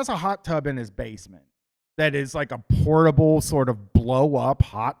 he has a hot tub in his basement that is like a portable sort of blow up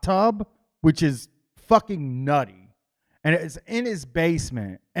hot tub, which is fucking nutty. And it's in his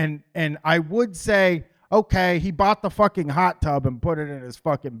basement. And I would say, okay, he bought the fucking hot tub and put it in his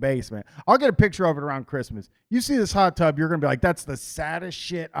fucking basement. I'll get a picture of it around Christmas. You see this hot tub, you're going to be like, that's the saddest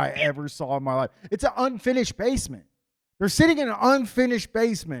shit I ever saw in my life. It's an unfinished basement. They're sitting in an unfinished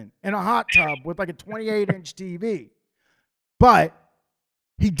basement in a hot tub with like a 28-inch TV. But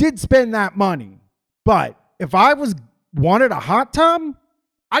he did spend that money. But if I wanted a hot tub,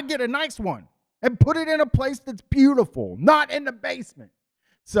 I'd get a nice one and put it in a place that's beautiful, not in the basement.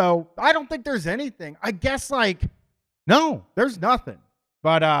 So I don't think there's anything. I guess no, there's nothing.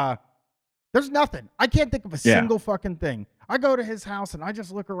 But there's nothing. I can't think of a single fucking thing. I go to his house and I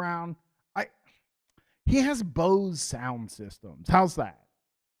just look around. He has Bose sound systems. How's that?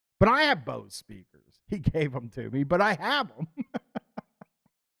 But I have Bose speakers. He gave them to me, but I have them.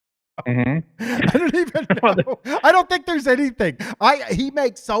 I don't even know. I don't think there's anything. He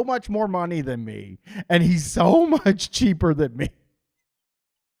makes so much more money than me, and he's so much cheaper than me.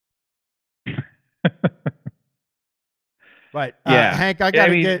 But Hank, I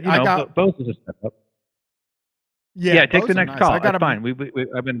gotta Bose is a step up. Yeah, take the next call. That's fine.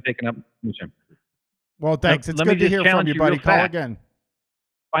 I've been taking up. Well, thanks. It's good to hear from you, buddy. Call again.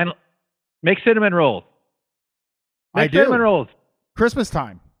 Final. Make cinnamon rolls. Make cinnamon rolls. Christmas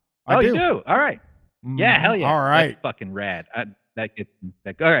time. You do? All right. Yeah, hell yeah. All right. That's fucking rad. That gets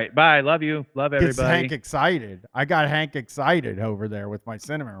all right. Bye. Love you. Love everybody. Gets Hank excited. I got Hank excited over there with my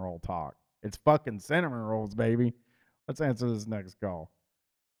cinnamon roll talk. It's fucking cinnamon rolls, baby. Let's answer this next call.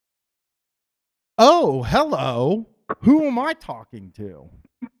 Oh, hello. Who am I talking to?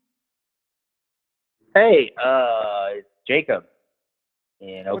 Hey, it's Jacob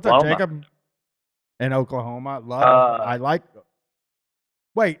in Oklahoma. What's up, Jacob? In Oklahoma. I like.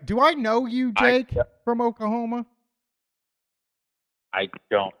 Wait, do I know you, Jake, from Oklahoma? I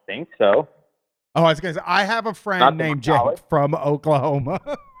don't think so. Oh, I was going to say, I have a friend named Jake from Oklahoma.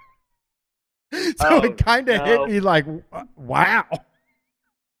 So it kind of hit me like, wow.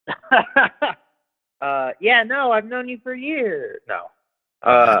 Yeah, no, I've known you for years. No.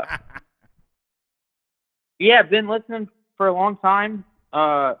 Yeah, I've been listening for a long time.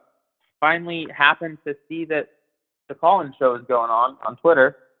 Finally happened to see that the call-in show is going on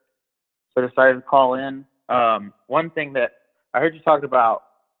Twitter. So I decided to call in. One thing that I heard you talk about,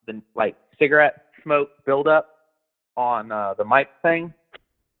 the cigarette smoke buildup on the mic thing.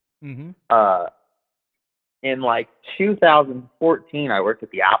 Mm-hmm. In 2014, I worked at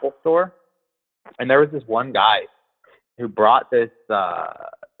the Apple store, and there was this one guy who brought this,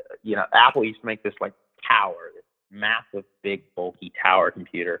 Apple used to make this tower, this massive, big, bulky tower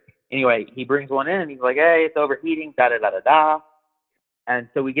computer. Anyway, he brings one in and he's like, hey, it's overheating, da-da-da-da-da. And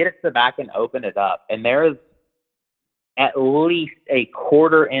so we get it to the back and open it up, and there's at least a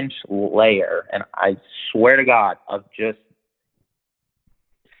 1/4-inch layer, and I swear to God, of just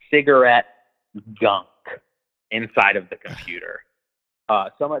cigarette gunk inside of the computer.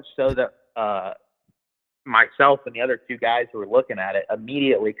 So much so that myself and the other two guys who were looking at it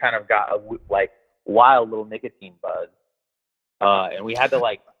immediately kind of got a wild little nicotine buzz. And we had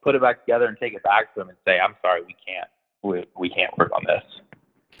to put it back together and take it back to him and say, I'm sorry, we can't work on this.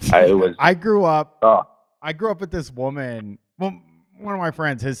 I grew up with this woman. Well, one of my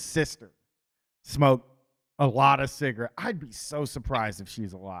friends, his sister, smoked a lot of cigarettes. I'd be so surprised if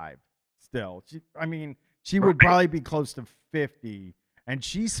she's alive still. She would probably be close to 50. And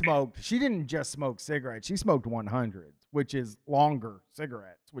she smoked. She didn't just smoke cigarettes. She smoked 100s, which is longer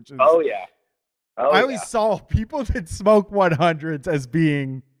cigarettes. Which is I always saw people that smoke 100s as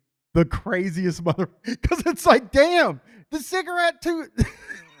being the craziest mother, because it's like, damn, the cigarette too.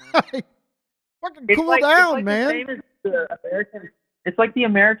 Like, fucking cool down, man. The same as the it's like the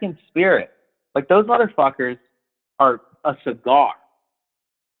American spirit. Like, those motherfuckers are a cigar.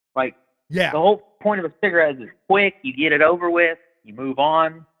 Like, the whole point of a cigarette is it's quick. You get it over with. You move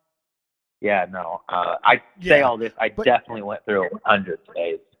on. Yeah, no. I say all this. I definitely went through 100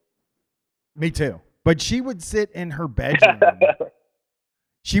 days. Me too. But she would sit in her bedroom.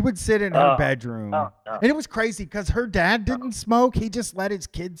 And it was crazy because her dad didn't smoke. He just let his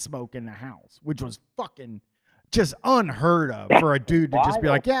kids smoke in the house, which was fucking just unheard of for a dude to just be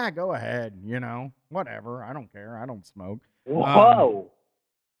like, yeah, go ahead. Whatever. I don't care. I don't smoke. Whoa.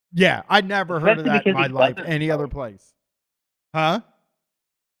 Yeah, I'd never heard of that in my life any other place. Huh?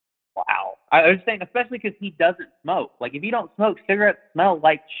 Wow. I was saying, especially because he doesn't smoke. Like, if you don't smoke, cigarettes smell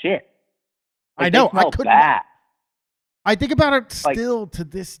like shit. Like, I know. I couldn't. Bad. I think about it still to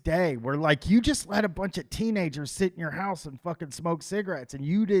this day, where like you just let a bunch of teenagers sit in your house and fucking smoke cigarettes, and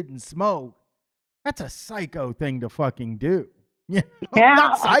you didn't smoke. That's a psycho thing to fucking do. Yeah.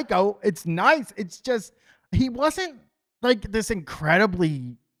 Not psycho. It's nice. It's just he wasn't like this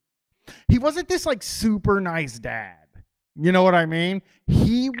incredibly. He wasn't this like super nice dad. You know what I mean?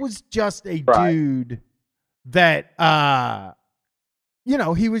 He was just a dude that,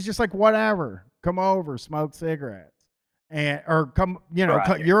 he was just like, whatever, come over, smoke cigarettes, or come,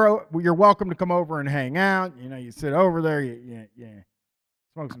 you're welcome to come over and hang out. You sit over there, you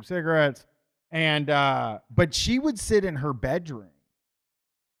smoke some cigarettes, and but she would sit in her bedroom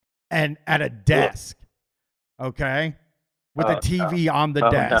and at a desk, okay, with a TV on the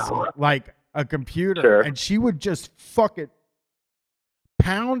desk, like a computer, and she would just fucking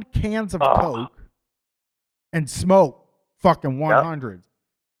pound cans of Coke and smoke fucking 100s.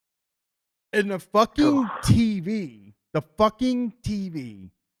 And the fucking TV,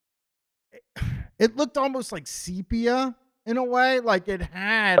 it looked almost like sepia in a way. Like it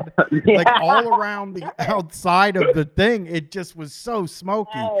had like all around the outside of the thing. It just was so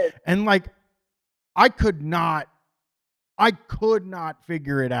smoky. And like, I could not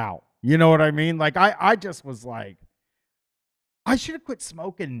figure it out. You know what I mean? Like, I just was like, I should have quit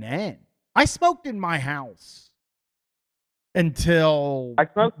smoking then. I smoked in my house until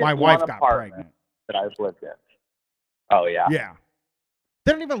my wife got pregnant. That I've lived in. Oh, yeah. Yeah.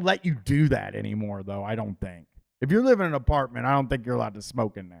 They don't even let you do that anymore, though, I don't think. If you're living in an apartment, I don't think you're allowed to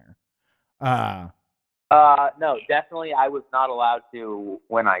smoke in there. No, definitely I was not allowed to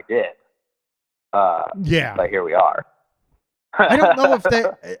when I did. Yeah. But here we are. I don't know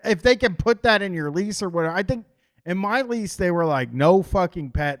if they can put that in your lease or whatever. I think in my lease they were like no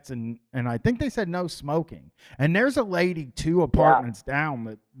fucking pets and I think they said no smoking. And there's a lady 2 apartments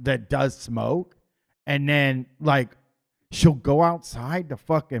down that does smoke, and then like she'll go outside to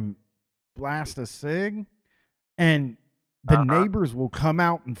fucking blast a cig, and the neighbors will come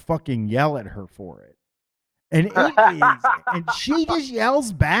out and fucking yell at her for it. And it is, and she just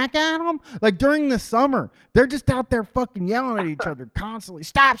yells back at them. Like during the summer, they're just out there fucking yelling at each other constantly.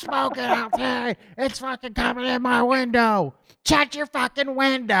 Stop smoking outside. It's fucking coming in my window. Shut your fucking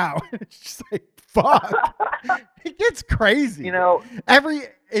window. It's just like, fuck. It gets crazy.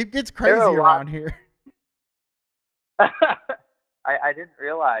 It gets crazy around here. I didn't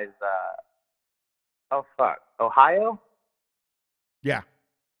realize, oh fuck. Ohio? Yeah.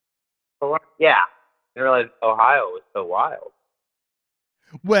 Yeah. I didn't realize Ohio was so wild.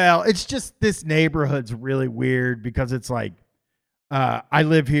 Well, it's just this neighborhood's really weird because it's like I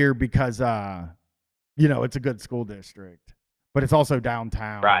live here because it's a good school district, but it's also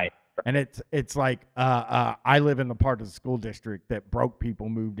downtown. Right. And it's like I live in the part of the school district that broke people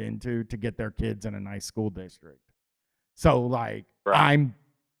moved into to get their kids in a nice school district. So like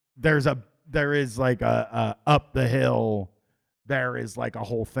there is like a up the hill. There is like a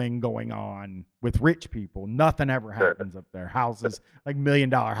whole thing going on with rich people. Nothing ever happens up there. Houses, like $1 million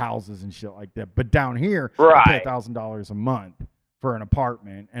houses and shit like that. But down here, I pay $1,000 a month for an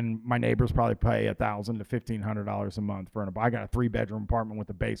apartment, and my neighbors probably pay $1,000 to $1,500 a month for an apartment. I got a 3-bedroom apartment with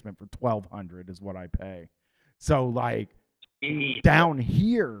a basement for $1,200 is what I pay. So like down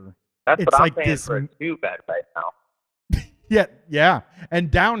here, that's it's what like I'm paying this for a 2-bed right now. Yeah.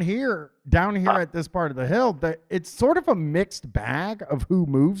 And down here at this part of the hill, it's sort of a mixed bag of who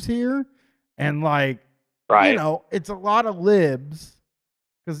moves here. And like, it's a lot of libs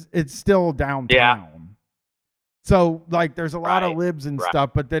because it's still downtown. So like there's a lot of Right, libs and right.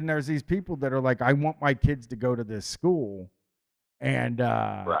 stuff, but then there's these people that are like, I want my kids to go to this school, and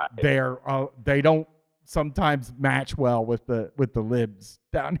Right. they don't sometimes match well with the libs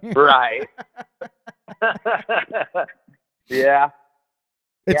down here. Right. Yeah.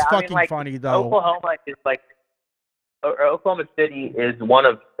 It's Yeah, I mean, fucking like, funny though. Oklahoma is like, or Oklahoma City is one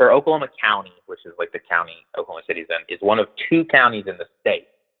of, or Oklahoma County, which is like the county Oklahoma City's in, is one of 2 counties in the state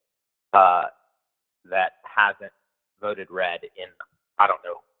that hasn't voted red in, I don't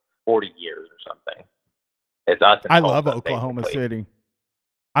know, 40 years or something. It's us. And I love Tulsa, Oklahoma basically. City.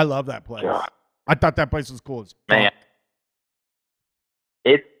 I love that place. God. I thought that place was cool as fuck. Man,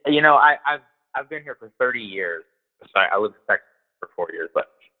 it's, you know, I've been here for 30 years. Sorry, I lived in Texas for 4 years,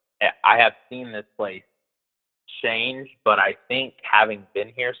 but I have seen this place change. But I think having been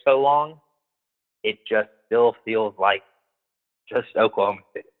here so long, it just still feels like just Oklahoma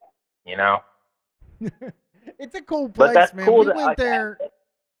City, you know? It's a cool But place, that's man. cool. We that went there.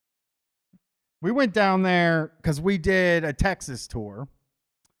 We went down there because we did a Texas tour.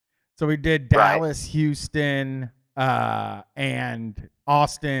 So we did Right. Dallas, Houston, and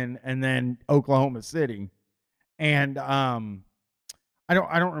Austin, and then Oklahoma City. And I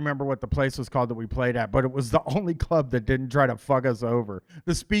don't remember what the place was called that we played at, but it was the only club that didn't try to fuck us over.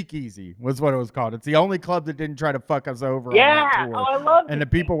 The Speakeasy was what it was called. It's the only club that didn't try to fuck us over on that Yeah. tour. Oh, I love And it. the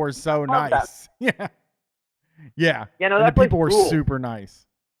people were so I love that. nice. Yeah. Yeah. You know, And the that place people were cool. super nice.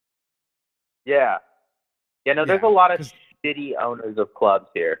 Yeah. You know, there's Yeah, a lot of 'cause- shitty owners of clubs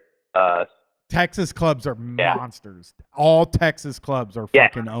here. Texas clubs are Yeah. monsters. All Texas clubs are Yeah.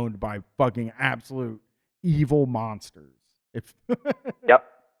 fucking owned by fucking absolute evil monsters. If Yep.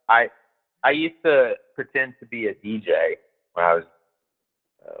 I used to pretend to be a DJ when I was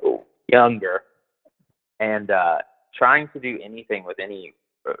younger, and trying to do anything with any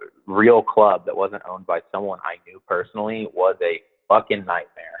real club that wasn't owned by someone I knew personally was a fucking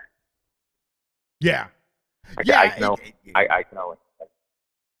nightmare. yeah. Like, Yeah. I can only.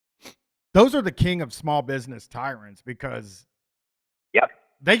 Those are the king of small business tyrants because Yep.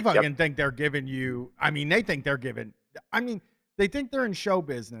 they fucking think they're giving you. I mean, they think they're giving. I mean, they think they're in show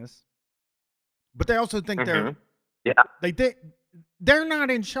business, but they also think Yeah. they think they're not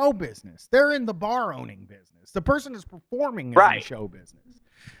in show business. They're in the bar owning business. The person is performing is in Right. show business,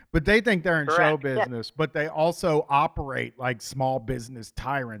 but they think they're in show Correct. Yeah. business. But they also operate like small business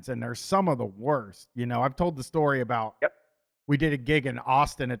tyrants, and they're some of the worst. You know, I've told the story about. Yep. We did a gig in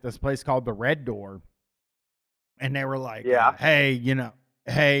Austin at this place called the Red Door, and they were like, Yeah. hey, you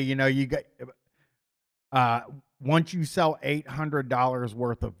know, you got once you sell $800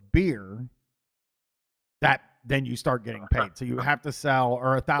 worth of beer, then you start getting paid. So you have to sell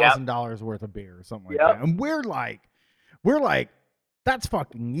or $1,000 worth of beer or something like Yep. that. And we're like, that's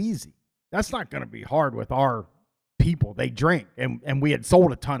fucking easy. That's not going to be hard with our people. They drink, and we had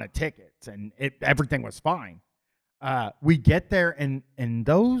sold a ton of tickets, and everything was fine. We get there, and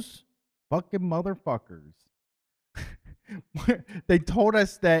those fucking motherfuckers, they told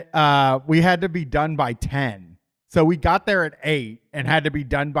us that we had to be done by 10. So we got there at 8 and had to be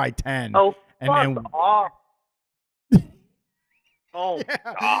done by 10. Oh, and fuck off. Oh,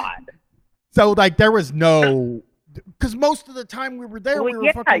 Yeah. God. So like there was no, because most of the time we were there, Well, we were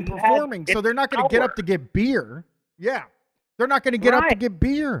yeah, fucking you had performing. So an they're not going to get up hour. to get beer. Yeah, they're not going to get up to Right. get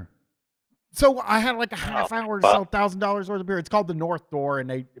beer. So I had like a half hour to fuck. sell $1,000 worth of beer. It's called the North Door,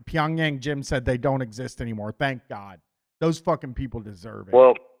 and Pyongyang Jim said they don't exist anymore. Thank God. Those fucking people deserve it.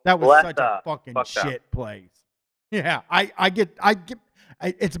 Well, that was well, such that's, a fucking fucked up. shit place. Yeah, I get.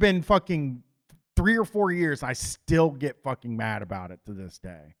 It's been fucking 3 or 4 years. I still get fucking mad about it to this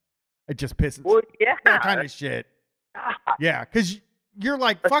day. It just pisses well, yeah. that kind of shit. God. Yeah, because you're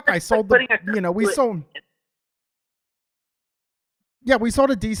like, That's fuck, I like sold the, putting a you know, we foot sold. Yeah, we sold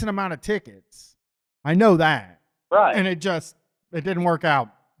a decent amount of tickets. I know that. Right. And it didn't work out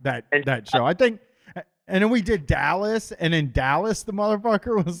that And- show. I think, and then we did Dallas, and in Dallas, the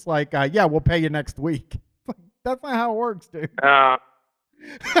motherfucker was like, yeah, we'll pay you next week. That's not how it works, dude. yeah,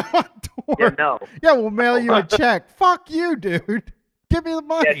 yeah, no. we'll mail you a check. Fuck you, dude. Give me the Yeah,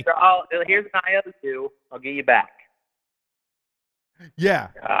 money. so here's an IOU. I'll get you back. Yeah.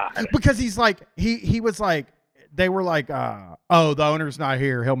 God. Because he's like, he was like, they were like, oh, the owner's not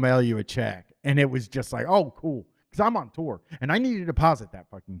here. He'll mail you a check. And it was just like, oh, cool. Because I'm on tour and I need to deposit that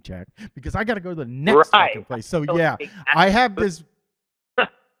fucking check because I got to go to the next Right. fucking place. So So yeah, exactly.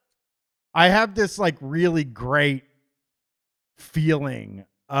 I have this like really great feeling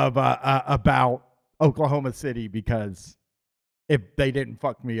of about Oklahoma City because if they didn't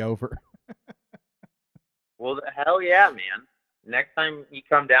fuck me over. Well, the hell yeah, man. Next time you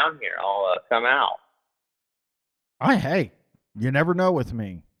come down here, I'll come out. Hey, you never know with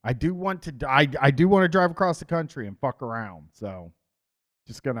me. I do want to. I do want to drive across the country and fuck around. So,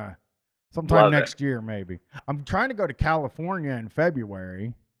 just gonna sometime Love it. next year maybe. I'm trying to go to California in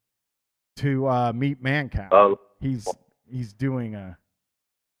February to meet Mancow. Oh, He's doing a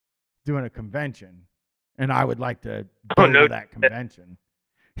convention, and I would like to Oh, go no to that convention.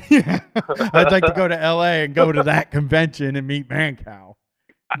 Yeah, I'd like to go to LA and go to that convention and meet Mancow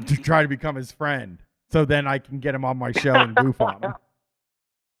to try to become his friend. So then I can get him on my show and goof on him.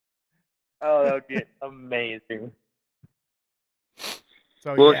 oh, that would be amazing.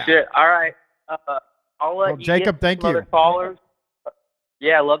 So Well, yeah. shit. All right. I'll let Well, you Jacob, get thank some you. other callers.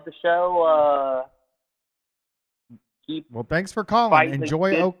 Yeah, love the show. Keep Well, thanks for calling. fighting.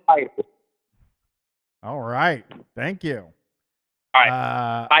 Enjoy. Good fight. All right. Thank you. All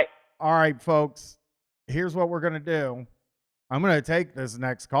right. Bye. All right, folks. Here's what we're going to do. I'm going to take this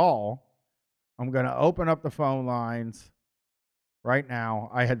next call. I'm going to open up the phone lines right now.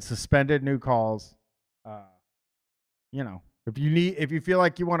 I had suspended new calls. If you feel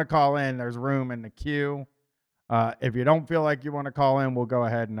like you want to call in, there's room in the queue. If you don't feel like you want to call in, we'll go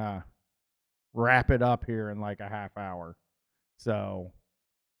ahead and wrap it up here in like a half hour. So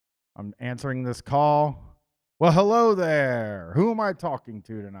I'm answering this call. Well, hello there. Who am I talking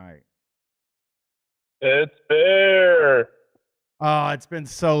to tonight? It's Bear. Oh, it's been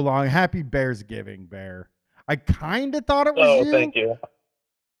so long. Happy Bearsgiving, Bear. I kind of thought it was Oh, you, thank you.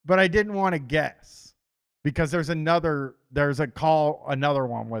 but I didn't want to guess because there's another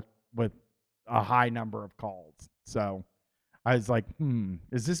one with a high number of calls. So I was like,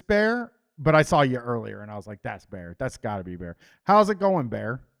 is this Bear? But I saw you earlier and I was like, that's Bear. That's got to be Bear. How's it going,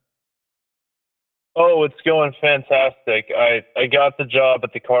 Bear? Oh, it's going fantastic. I got the job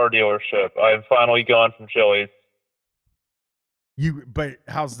at the car dealership. I've finally gone from Chili's. But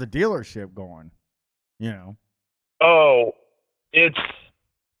how's the dealership going? Oh, it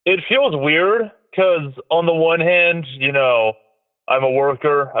feels weird because on the one hand, I'm a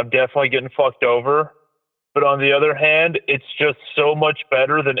worker. I'm definitely getting fucked over. But on the other hand, it's just so much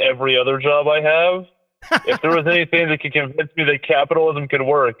better than every other job I have. If there was anything that could convince me that capitalism could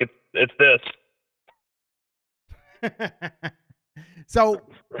work, it's this. So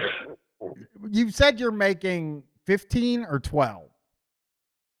you said you're making 15 or 12?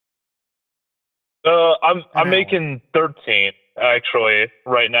 I'm making 13 actually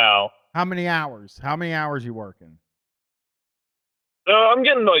right now. How many hours? How many hours you working? I'm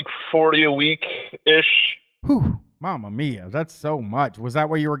getting like 40 a week ish. Whew, Mamma mia, that's so much. Was that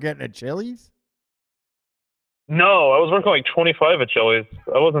what you were getting at Chili's? No, I was working like 25 at Chili's.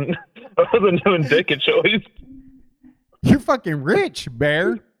 I wasn't doing dick at Chili's. You're fucking rich,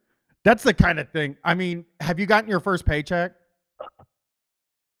 Bear. That's the kind of thing. I mean, have you gotten your first paycheck?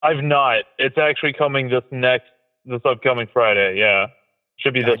 I've not. It's actually coming this upcoming Friday. Yeah,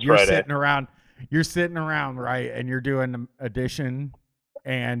 should be this Friday. You're sitting around, right? And you're doing the addition,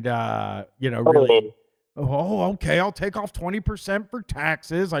 and really. Oh, okay. I'll take off 20% for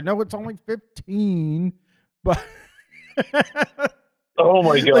taxes. I know it's only 15, but. Oh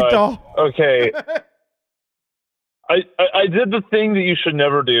my god. Okay. I did the thing that you should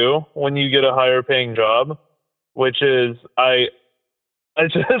never do when you get a higher paying job, which is I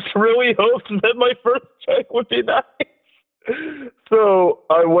just really hoped that my first check would be nice. So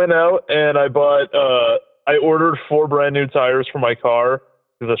I went out and I ordered 4 brand new tires for my car.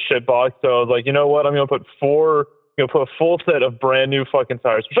 It was a shit box. So I was like, you know what? I'm going to put a full set of brand new fucking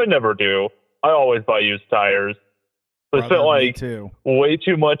tires, which I never do. I always buy used tires. So I spent way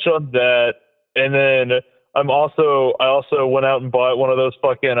too much on that. And then I also went out and bought one of those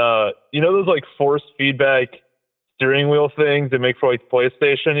fucking, those like force feedback steering wheel things they make for like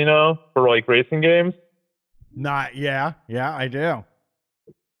PlayStation, for like racing games. Yeah, I do.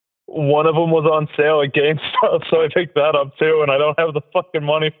 One of them was on sale at GameStop, so I picked that up too, and I don't have the fucking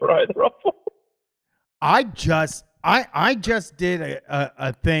money for either of them. I just did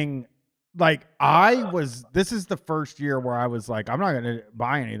a thing. Like this is the first year where I was like, I'm not going to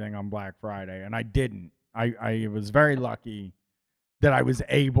buy anything on Black Friday. And I didn't. I was very lucky that I was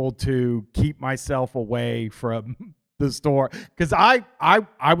able to keep myself away from the store. Cause I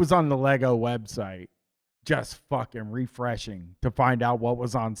was on the Lego website just fucking refreshing to find out what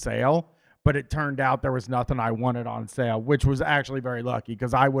was on sale. But it turned out there was nothing I wanted on sale, which was actually very lucky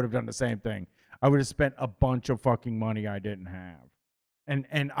because I would have done the same thing. I would have spent a bunch of fucking money I didn't have.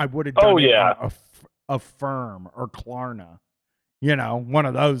 And I would have done on a Firm or Klarna, one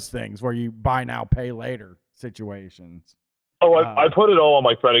of those things where you buy now, pay later situations. Oh, I put it all on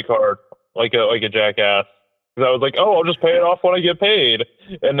my credit card like a jackass. Because I was like, oh, I'll just pay it off when I get paid.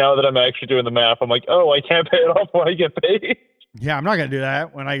 And now that I'm actually doing the math, I'm like, oh, I can't pay it off when I get paid. Yeah, I'm not gonna do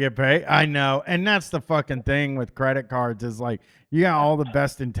that when I get paid. I know, and that's the fucking thing with credit cards is like you got all the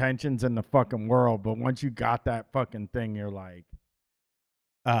best intentions in the fucking world, but once you got that fucking thing, you're like,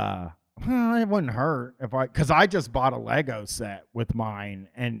 well, it wouldn't hurt if because I just bought a Lego set with mine,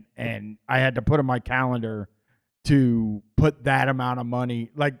 and I had to put in my calendar to put that amount of money,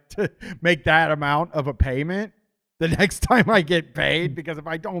 like to make that amount of a payment the next time I get paid, because if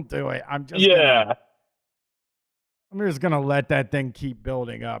I don't do it, I'm just gonna let that thing keep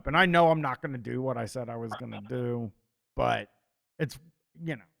building up. And I know I'm not gonna do what I said I was gonna do, but it's,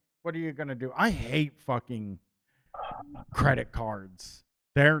 what are you gonna do? I hate fucking credit cards.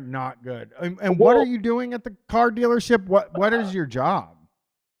 They're not good. And what are you doing at the car dealership? What is your job?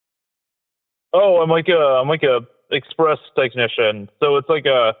 Oh, I'm like a express technician. So it's like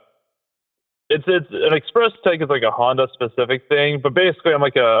it's an express tech is like a Honda specific thing, but basically I'm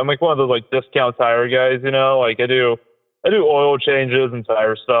like one of those like discount tire guys, like I do oil changes and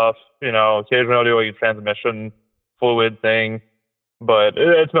tire stuff, occasionally I'll do like a transmission fluid thing, but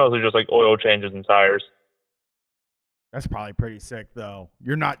it's mostly just like oil changes and tires. That's probably pretty sick though.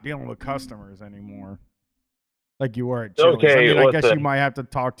 You're not dealing with customers anymore like you were at Chili's. Okay, I guess you might have to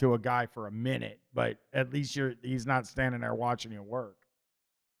talk to a guy for a minute, but at least he's not standing there watching you work.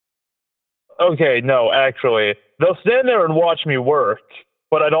 Okay, no, actually, they'll stand there and watch me work,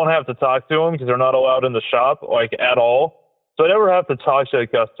 but I don't have to talk to them because they're not allowed in the shop, like, at all. So I never have to talk to a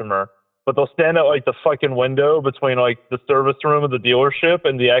customer, but they'll stand at, like, the fucking window between, like, the service room of the dealership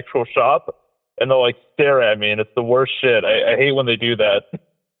and the actual shop, and they'll, like, stare at me, and it's the worst shit. I hate when they do that.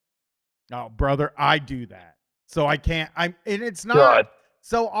 No, brother, I do that. So I can't, and it's not, God.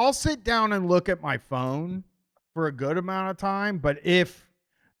 So I'll sit down and look at my phone for a good amount of time, but if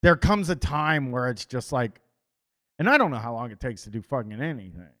there comes a time where it's just like, and I don't know how long it takes to do fucking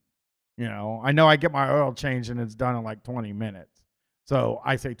anything. I know I get my oil changed and it's done in like 20 minutes. So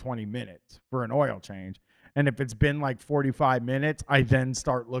I say 20 minutes for an oil change. And if it's been like 45 minutes, I then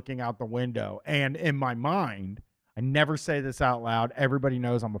start looking out the window. And in my mind, I never say this out loud. Everybody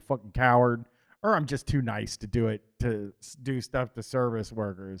knows I'm a fucking coward, or I'm just too nice to do it, to do stuff to service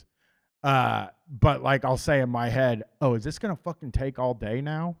workers. But like I'll say in my head, oh, is this going to fucking take all day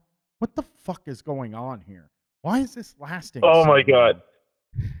now? What the fuck is going on here? Why is this lasting? Oh so my long? God.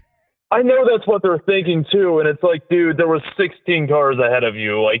 I know that's what they're thinking too. And it's like, dude, there were 16 cars ahead of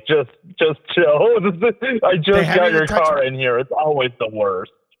you. Like, just chill. I just got your car in here. It's always the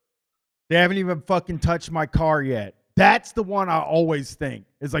worst. They haven't even fucking touched my car yet. That's the one I always think.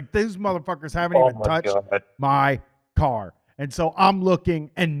 It's like, these motherfuckers haven't even touched my car. And so I'm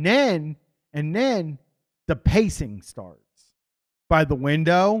looking, and then the pacing starts by the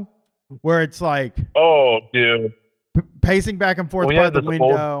window, where it's like, oh, dude, pacing back and forth by the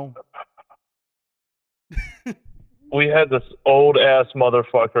window. We had this old ass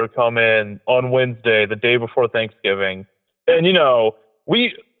motherfucker come in on Wednesday, the day before Thanksgiving, and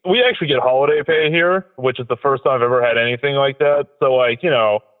we actually get holiday pay here, which is the first time I've ever had anything like that. So like,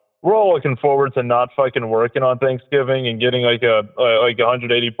 we're all looking forward to not fucking working on Thanksgiving and getting like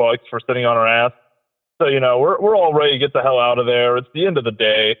 $180 for sitting on our ass. So, we're all ready to get the hell out of there. It's the end of the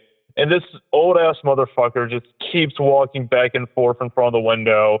day. And this old ass motherfucker just keeps walking back and forth in front of the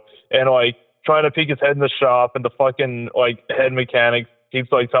window and like trying to peek his head in the shop, and the fucking like head mechanic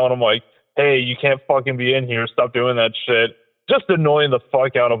keeps like telling him like, hey, you can't fucking be in here. Stop doing that shit. Just annoying the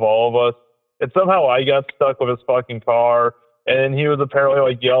fuck out of all of us. And somehow I got stuck with his fucking car. And he was apparently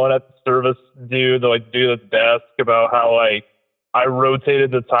like yelling at the service dude, like dude at the desk, about how like I rotated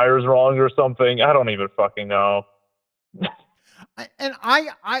the tires wrong or something. I don't even fucking know. And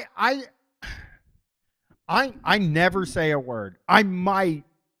I never say a word. I might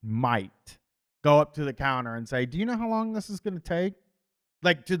go up to the counter and say, do you know how long this is going to take?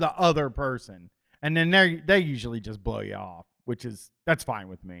 Like, to the other person. And then they usually just blow you off, that's fine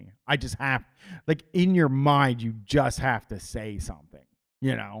with me. I just have, like, in your mind, you just have to say something,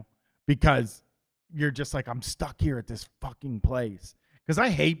 because you're just like, I'm stuck here at this fucking place. Because I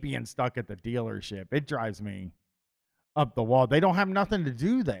hate being stuck at the dealership. It drives me up the wall. They don't have nothing to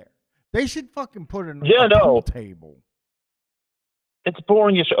do there. They should fucking put a pool table. It's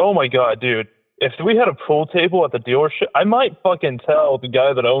boring as shit. Oh my God, dude. If we had a pool table at the dealership, I might fucking tell the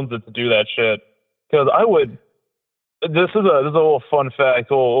guy that owns it to do that shit. Because I would. This is a little fun fact,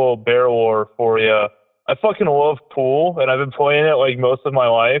 a little bear war for you. I fucking love pool, and I've been playing it like most of my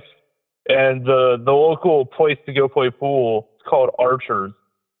life. And the local place to go play pool is called Archer's.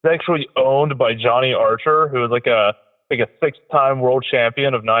 It's actually owned by Johnny Archer, who is like a 6-time world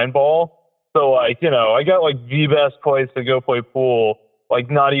champion of 9-ball. So like, you know, I got like the best place to go play pool, like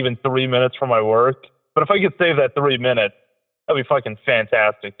not even 3 minutes from my work. But if I could save that 3 minutes, that'd be fucking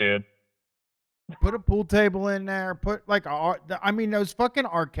fantastic, dude. Put a pool table in there. Put like I mean, those fucking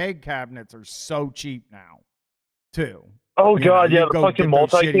arcade cabinets are so cheap now, too. Oh You god, know, yeah, you the go fucking get those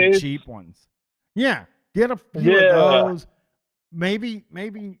shitty multi-case. cheap ones. Yeah, get a few Yeah. of those. Maybe,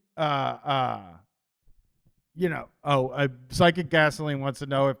 you know. Oh, Psychic Gasoline wants to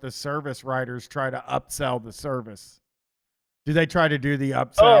know if the service writers try to upsell the service. Do they try to do the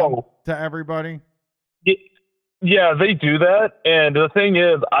upsell to everybody? Yeah, they do that, and the thing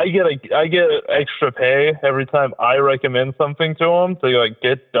is, I get extra pay every time I recommend something to them to like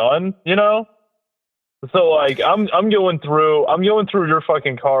get done, you know. So like, I'm going through your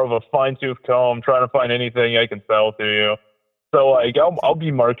fucking car with a fine tooth comb, trying to find anything I can sell to you. So like, I'll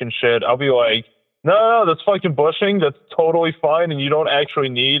be marking shit. I'll be like, no, that's fucking bushing. That's totally fine, and you don't actually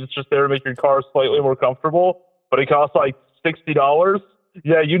need. It's just there to make your car slightly more comfortable, but it costs like $60.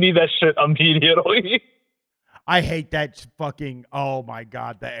 Yeah, you need that shit immediately. I hate that fucking, oh my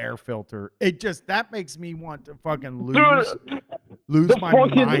God, the air filter. It just, that makes me want to fucking lose my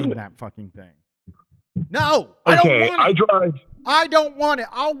mind, that fucking thing. No, I don't want it. I don't want it.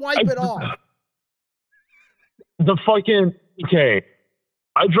 I'll wipe it off. The fucking, okay,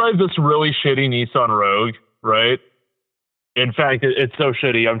 I drive this really shitty Nissan Rogue, right? In fact, it's so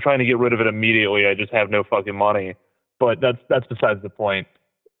shitty, I'm trying to get rid of it immediately. I just have no fucking money. But that's besides the point.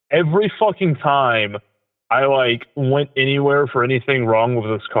 Every fucking time I like went anywhere for anything wrong with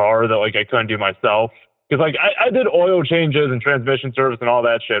this car that like I couldn't do myself. Because like I did oil changes and transmission service and all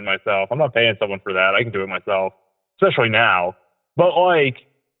that shit myself. I'm not paying someone for that. I can do it myself, especially now. But like,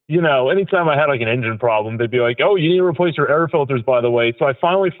 you know, anytime I had like an engine problem, they'd be like, "Oh, you need to replace your air filters, by the way." So I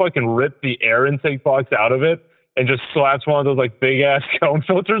finally fucking ripped the air intake box out of it and just slapped one of those like big ass cone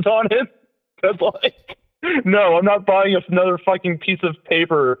filters on it. That's like, no, I'm not buying another fucking piece of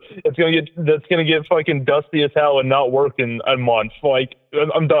paper. That's gonna get fucking dusty as hell and not work in a month. Like,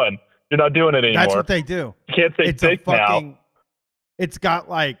 I'm done. You're not doing it anymore. That's what they do. You can't say sick now. It's got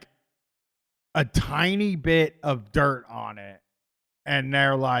like a tiny bit of dirt on it, and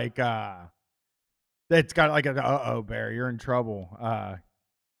they're like, it's got like a Bear, you're in trouble.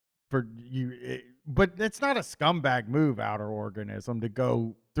 For you, but it's not a scumbag move, outer organism, to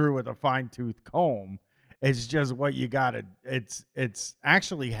go through with a fine tooth comb. It's just what you gotta. It's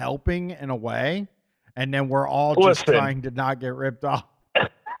actually helping in a way, and then we're all just trying to not get ripped off.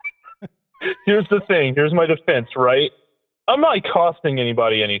 Here's the thing. Here's my defense, right? I'm not costing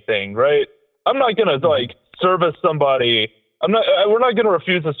anybody anything, right? I'm not gonna like service somebody. We're not gonna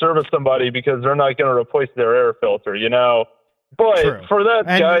refuse to service somebody because they're not gonna replace their air filter, you know. But True. For that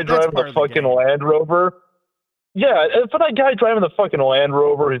guy driving the fucking Land Rover, yeah, for that guy driving the fucking Land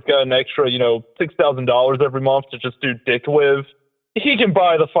Rover who's got an extra, you know, $6,000 every month to just do dick with, he can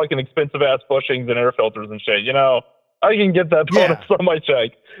buy the fucking expensive ass bushings and air filters and shit, you know. I can get that bonus on my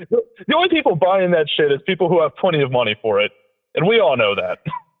check. The only people buying that shit is people who have plenty of money for it. And we all know that.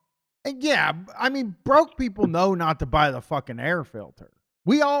 Yeah, I mean, broke people know not to buy the fucking air filter.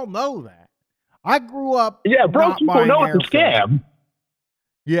 We all know that. I grew up. Yeah, broke people know it's a scam.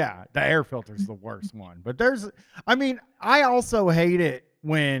 Yeah, the air filter's the worst one. But I also hate it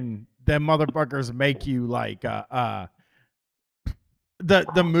when the motherfuckers make you like the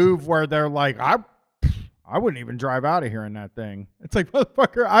move where they're like, I wouldn't even drive out of here in that thing. It's like,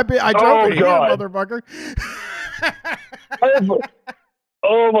 motherfucker, I drove it here, motherfucker.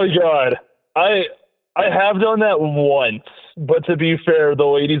 Oh my God. I have done that once, but to be fair, the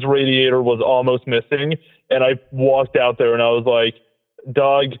lady's radiator was almost missing, and I walked out there and I was like,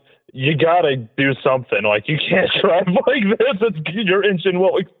 "Dog, you gotta do something. Like, you can't drive like this. Your engine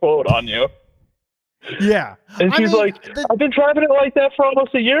will explode on you." Yeah. And she's like, "I've been driving it like that for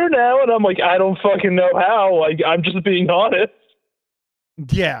almost a year now," and I'm like, "I don't fucking know how. Like, I'm just being honest."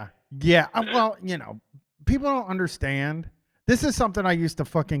 Yeah. Yeah. Well, you know, people don't understand. This is something I used to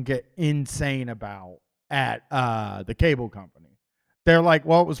fucking get insane about at the cable company. They're like,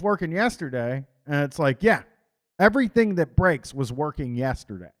 "Well, it was working yesterday." And it's like, yeah, everything that breaks was working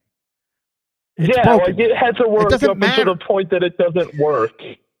yesterday. It's broken. Like it had to work up until the point that it doesn't work.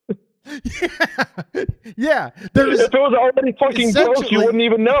 Yeah. If it was already fucking broke, you wouldn't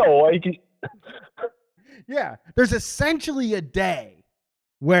even know. Like, yeah. There's essentially a day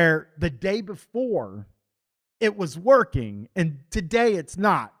where the day before it was working, and today it's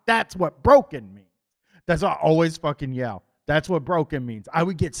not. That's what broken means. That's what I always fucking yell. That's what broken means. I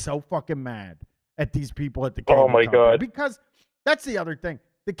would get so fucking mad at these people at the cable company. God. Because that's the other thing.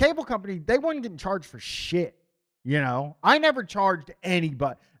 The cable company, they weren't getting charged for shit. I never charged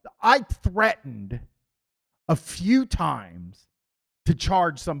anybody. I threatened a few times to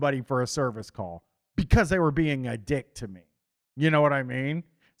charge somebody for a service call because they were being a dick to me. You know what I mean?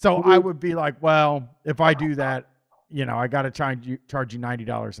 So I would be like, well, if I do that, I got to charge you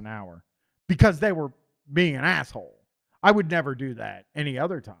 $90 an hour because they were being an asshole. I would never do that any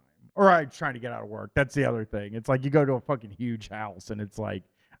other time. Or I'm trying to get out of work. That's the other thing. It's like you go to a fucking huge house and it's like,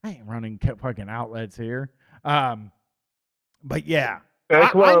 I ain't running fucking outlets here. But yeah,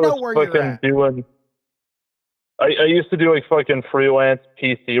 That's what I I know was where you're fucking at. doing. I used to do like fucking freelance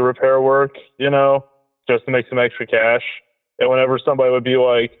PC repair work, just to make some extra cash. And whenever somebody would be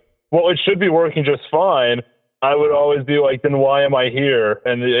like, well, it should be working just fine, I would always be like, then why am I here?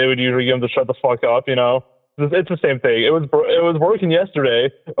 And it would usually get them to shut the fuck up, It's the same thing. It was working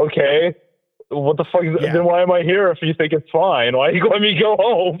yesterday. Okay. What the fuck? Yeah. Then why am I here if you think it's fine? Why are you letting me go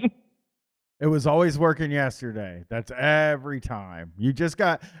home? It was always working yesterday. That's every time. You just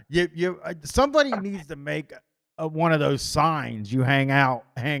got somebody needs to make one of those signs you hang up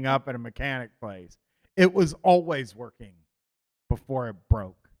at a mechanic place. It was always working before it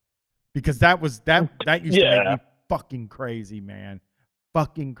broke, because that used to make me fucking crazy, man.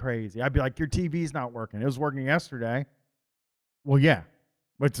 Fucking crazy. I'd be like, your TV's not working. It was working yesterday. Well, yeah,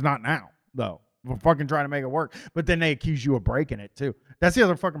 but it's not now though. We're fucking trying to make it work. But then they accuse you of breaking it too. That's the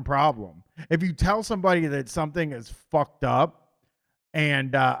other fucking problem. If you tell somebody that something is fucked up,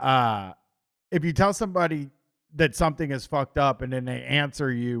 and if you tell somebody that something is fucked up and then they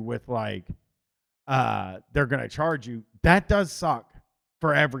answer you with like, they're going to charge you, that does suck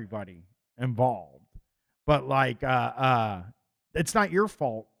for everybody involved. But like, it's not your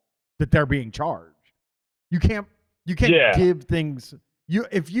fault that they're being charged. You can't give things,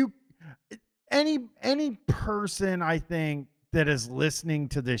 any person, I think, that is listening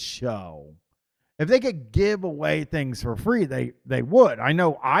to this show, if they could give away things for free, they would. I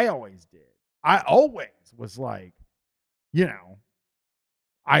know I always did. I always was like,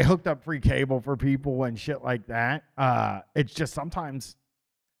 I hooked up free cable for people and shit like that. It's just sometimes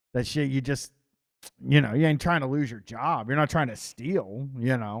that shit, you just, you ain't trying to lose your job. You're not trying to steal,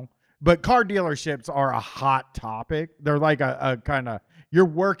 But car dealerships are a hot topic. They're like a kind of, you're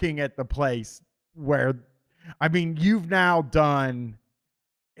working at the place where, you've now done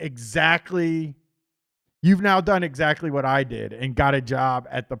exactly what I did and got a job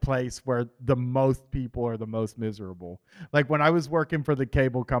at the place where the most people are the most miserable. Like when I was working for the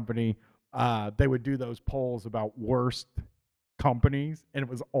cable company, they would do those polls about worst companies, and it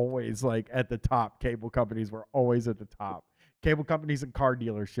was always like at the top. Cable companies were always at the top. Cable companies and car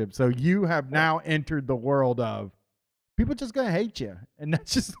dealerships. So you have now entered the world of people just gonna hate you, and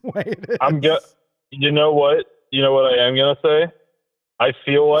that's just the way it is. You know what I am gonna say? I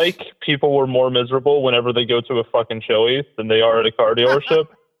feel like people were more miserable whenever they go to a fucking Chili's than they are at a car dealership.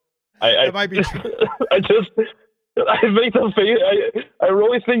 That might be true. I make them face. I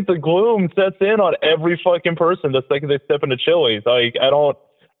really think the gloom sets in on every fucking person the second they step into Chili's. Like I don't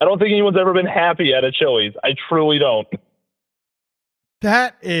think anyone's ever been happy at a Chili's. I truly don't.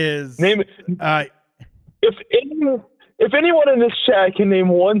 That is if anyone in this chat can name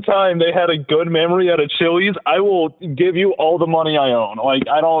one time they had a good memory at a Chili's, I will give you all the money I own. Like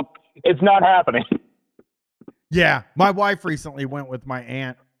it's not happening. Yeah, my wife recently went with my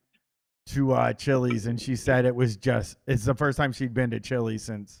aunt to Chili's, and she said it's the first time she'd been to Chili's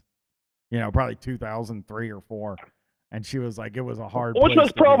since, probably 2003 or 4. And she was like, it was a hard place. Which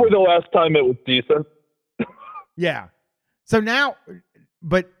was probably the last time it was decent. Yeah. So now,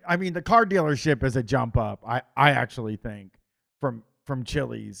 but the car dealership is a jump up. I actually think from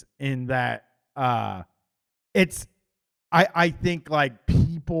Chili's in that it's I think like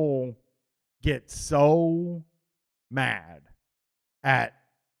people get so mad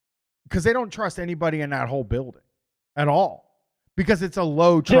because they don't trust anybody in that whole building at all. Because it's a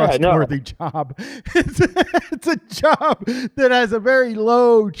low trustworthy job. It's a job that has a very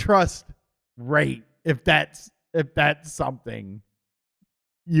low trust rate, if that's something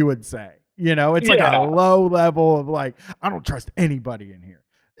you would say. It's like a low level of like, I don't trust anybody in here.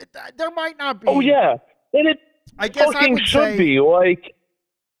 There might not be. Oh yeah. And I guess I would should be like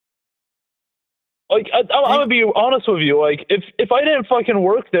I'm gonna be honest with you. Like, if I didn't fucking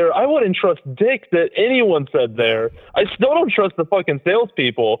work there, I wouldn't trust dick that anyone said there. I still don't trust the fucking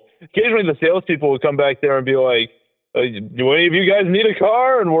salespeople. Occasionally, the salespeople would come back there and be like, "Do any of you guys need a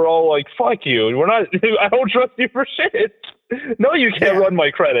car?" And we're all like, "Fuck you. We're not. I don't trust you for shit. No, you can't run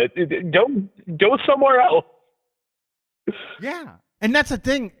my credit. Go somewhere else." Yeah, and that's the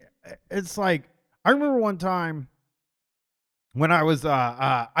thing. It's like I remember one time when I was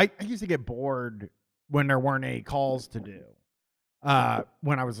I used to get bored when there weren't any calls to do.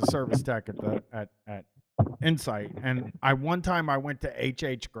 When I was a service tech at Insight, and one time I went to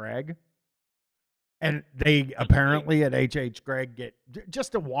H.H. Gregg, and they apparently at H.H. Gregg get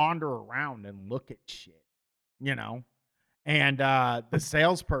just to wander around and look at shit, you know. And the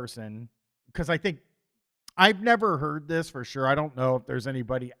salesperson, because I think I've never heard this for sure. I don't know if there's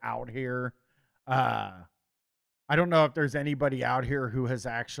anybody out here. I don't know if there's anybody out here who has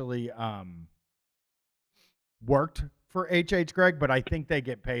actually worked for H.H. Gregg, but I think they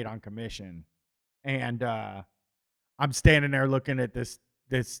get paid on commission. And I'm standing there looking at this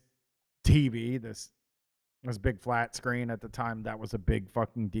TV, this big flat screen at the time. That was a big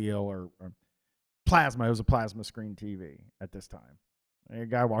fucking deal, or plasma. It was a plasma screen TV at this time. And a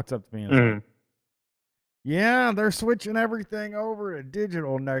guy walks up to me and is like, yeah, they're switching everything over to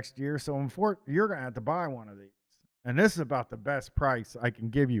digital next year, so you're going to have to buy one of these. And this is about the best price I can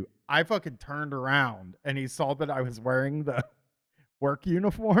give you. I fucking turned around, and he saw that I was wearing the work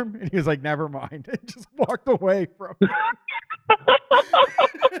uniform, and he was like, never mind, and just walked away from it.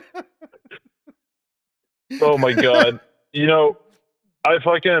 Oh my God. You know, I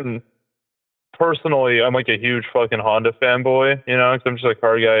fucking personally, I'm like a huge fucking Honda fanboy, you know, because I'm just a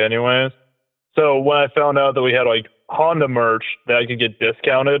car guy anyways. So when I found out that we had like Honda merch that I could get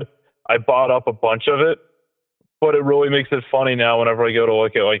discounted, I bought up a bunch of it. But it really makes it funny now whenever I go to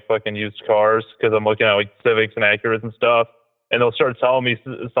look at like fucking used cars, because I'm looking at like Civics and Acuras and stuff, and they'll start telling me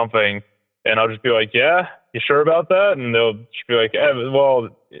something, and I'll just be like, yeah, you sure about that? And they'll just be like, well,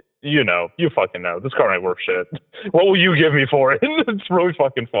 you know, you fucking know. This car ain't worth shit. What will you give me for it? It's really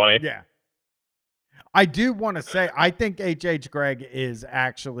fucking funny. Yeah. I do want to say, I think H.H. Gregg is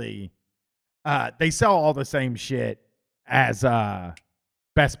actually, they sell all the same shit as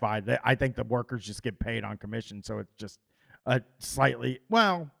Best Buy. I think the workers just get paid on commission, so it's just a slightly,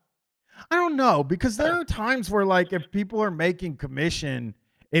 well, I don't know, because there are times where, like, if people are making commission,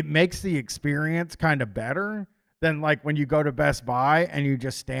 it makes the experience kind of better than, like, when you go to Best Buy and you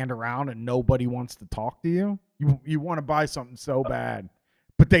just stand around and nobody wants to talk to you. You want to buy something so bad,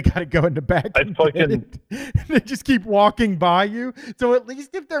 but they got to go in the back and get it. They just keep walking by you. So at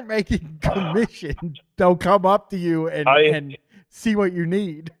least if they're making commission, they'll come up to you and see what you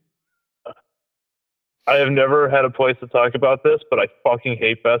need. I have never had a place to talk about this, but I fucking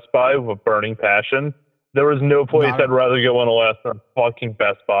hate Best Buy with a burning passion. There is no place I'd rather go on a last than fucking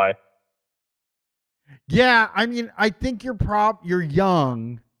Best Buy. Yeah, I mean, I think you're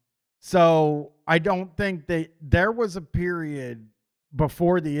young, so I don't think there was a period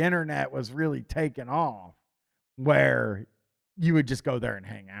before the internet was really taken off where you would just go there and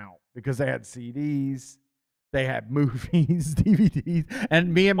hang out because they had CDs. They had movies, DVDs,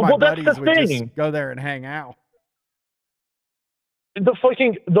 and me and my buddies would just go there and hang out.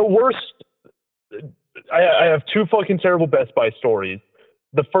 The worst. I have two fucking terrible Best Buy stories.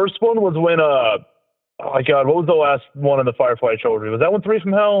 The first one was when oh my God, what was the last one in the Firefly trilogy? Was that one 3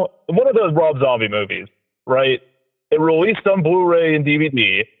 from Hell? One of those Rob Zombie movies, right? It released on Blu-ray and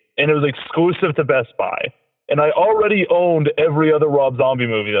DVD, and it was exclusive to Best Buy. And I already owned every other Rob Zombie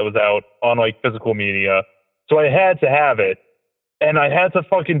movie that was out on like physical media. So I had to have it, and I had to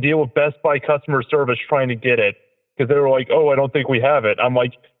fucking deal with Best Buy customer service trying to get it because they were like, oh, I don't think we have it. I'm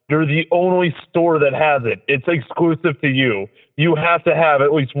like, you're the only store that has it. It's exclusive to you. You have to have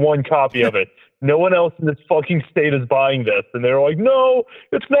at least one copy of it. No one else in this fucking state is buying this. And they were like, no,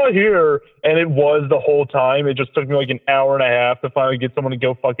 it's not here. And it was the whole time. It just took me like an hour and a half to finally get someone to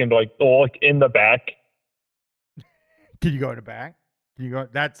go fucking like look in the back. Can you go in the back? Can you go?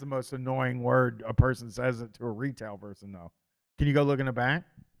 That's the most annoying word a person says it to a retail person, though. Can you go look in the back?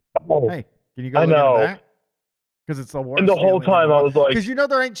 Oh, hey, can you go look in the back? Because it's the worst. And the whole time I was like, because you know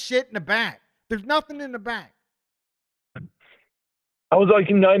there ain't shit in the back. There's nothing in the back. I was like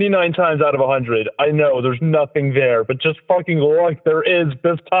 99 times out of 100. I know there's nothing there, but just fucking look. There is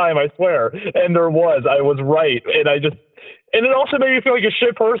this time, I swear. And there was. I was right. And it also made me feel like a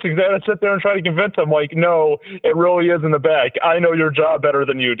shit person because I had to sit there and try to convince them, like, no, it really is in the back. I know your job better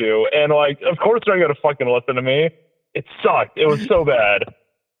than you do. And, like, of course they're going to fucking listen to me. It sucked. It was so bad.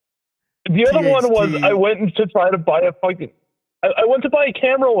 The other one was I went to try to buy I went to buy a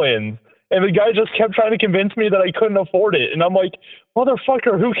camera lens, and the guy just kept trying to convince me that I couldn't afford it. And I'm like,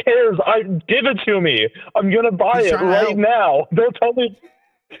 motherfucker, who cares? Give it to me. I'm going to buy it right now. Don't tell me.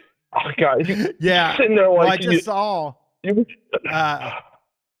 Oh, God. Yeah. Sitting there like, well, I just saw.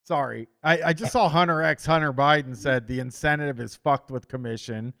 Sorry. I just saw Hunter Biden said the incentive is fucked with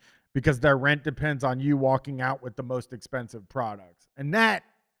commission because their rent depends on you walking out with the most expensive products. And that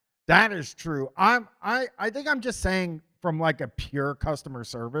is true. I think I'm just saying from like a pure customer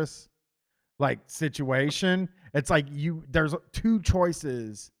service, like situation. It's like there's two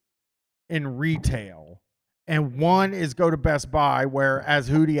choices in retail, and one is go to Best Buy, where, as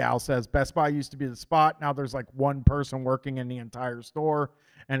Hootie Owl says, Best Buy used to be the spot. Now there's like one person working in the entire store,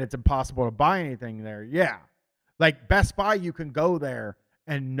 and it's impossible to buy anything there. Yeah, like Best Buy, you can go there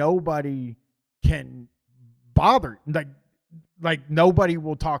and nobody can bother. Like nobody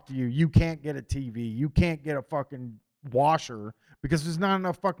will talk to you. You can't get a TV. You can't get a fucking washer because there's not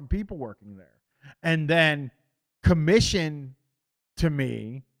enough fucking people working there. And then commission to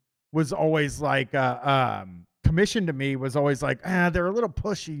me was always like, they're a little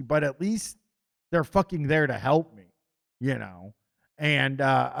pushy, but at least they're fucking there to help me, you know? And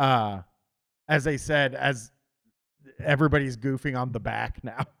as they said, as everybody's goofing on the back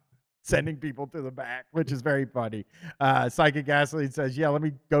now, sending people to the back, which is very funny. Psychic Gasoline says, yeah, let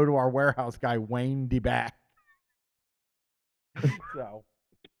me go to our warehouse guy, Wayne the back. So,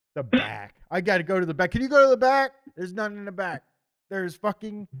 the back. I got to go to the back. Can you go to the back? There's nothing in the back. There's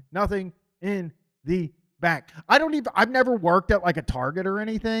fucking nothing in the back. I've never worked at like a Target or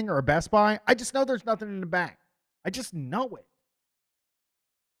anything or a Best Buy. I just know there's nothing in the back. I just know it.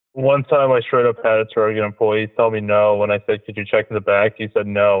 One time I straight up had a Target employee tell me no when I said, could you check in the back? He said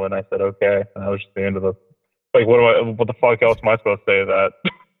no, and I said, okay. And that was just the end of the, like, what the fuck else am I supposed to say to that?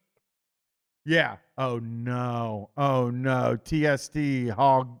 Yeah. Oh, no. TST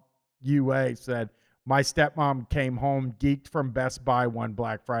Hog UA said, my stepmom came home geeked from Best Buy one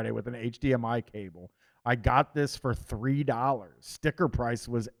Black Friday with an HDMI cable. I got this for $3. Sticker price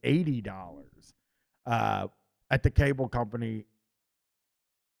was $80. At the cable company,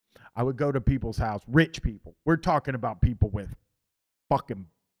 I would go to people's house, rich people. We're talking about people with fucking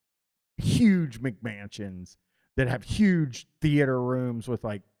huge McMansions that have huge theater rooms with,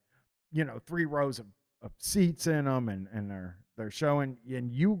 like, 3 rows of seats in them, and they're showing.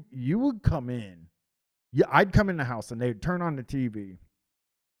 And you would come in. I'd come in the house and they'd turn on the TV.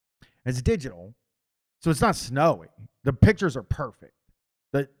 It's digital, so it's not snowy. The pictures are perfect.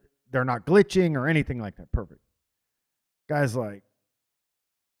 They're not glitching or anything like that. Perfect. Guys like,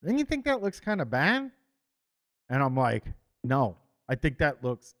 don't you think that looks kind of bad? And I'm like, no, I think that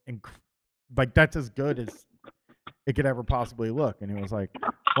looks like that's as good as it could ever possibly look. And he was like,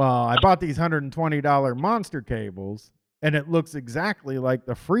 well, I bought these $120 monster cables, and it looks exactly like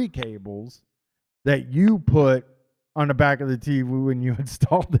the free cables that you put on the back of the TV when you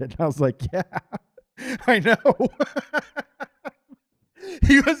installed it. I was like, yeah, I know.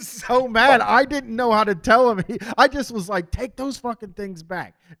 He was so mad. I didn't know how to tell him. I just was like, take those fucking things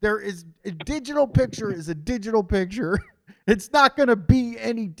back. A digital picture is a digital picture. It's not going to be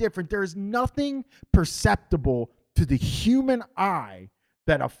any different. There's nothing perceptible to the human eye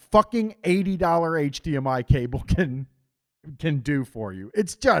that a fucking $80 HDMI cable can do for you.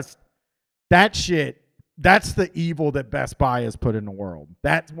 It's just that shit. That's the evil that Best Buy has put in the world.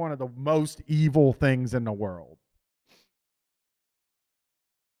 That's one of the most evil things in the world.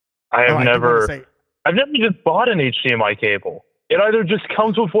 I've never just bought an HDMI cable. It either just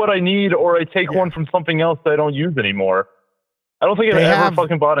comes with what I need, or I take one from something else that I don't use anymore. I don't think I've ever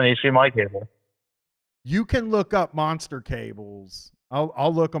fucking bought an HDMI cable. You can look up monster cables.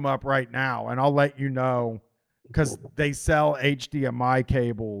 I'll look them up right now, and I'll let you know, because they sell HDMI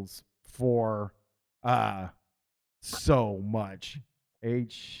cables for so much. I'm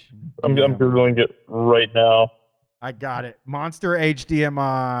Googling it right now. I got it. Monster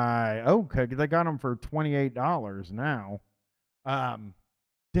HDMI. Okay, they got them for $28 now.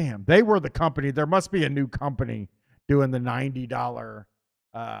 Damn, they were the company. There must be a new company doing the $90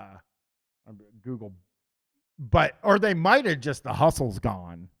 Google. Or they might have just, the hustle's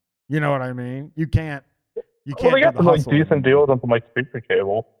gone. You know what I mean? You can't. Well, they got some like decent deals on some like speaker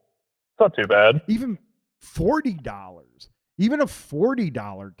cable. It's not too bad. Even $40. Even a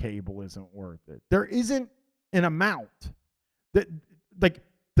 $40 cable isn't worth it. There isn't an amount that, like,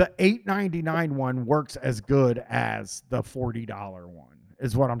 the $8.99 one works as good as the $40 one,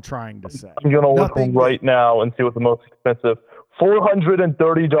 is what I'm trying to say. I'm gonna look right now and see what the most expensive.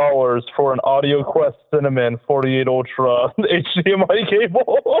 $430 for an AudioQuest Cinnamon 48 Ultra HDMI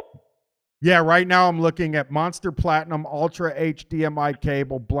cable. Yeah, right now I'm looking at Monster Platinum Ultra HDMI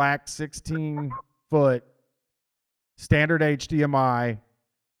cable, black, 16-foot, standard HDMI,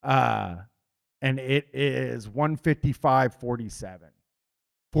 and it is $155.47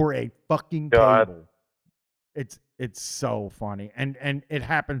 for a fucking cable. It's so funny, and it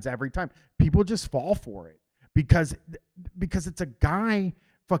happens every time. People just fall for it because it's a guy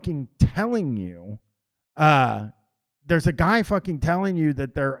fucking telling you. There's a guy fucking telling you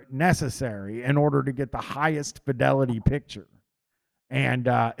that they're necessary in order to get the highest fidelity picture. And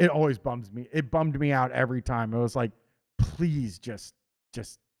it always bums me. It bummed me out every time. It was like, please just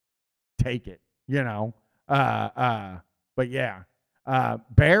take it, you know? But yeah.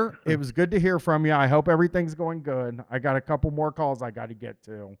 Bear, it was good to hear from you. I hope everything's going good. I got a couple more calls I got to get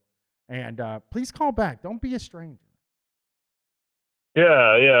to. And please call back. Don't be a stranger.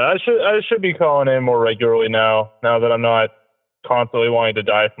 Yeah. I should be calling in more regularly now that I'm not constantly wanting to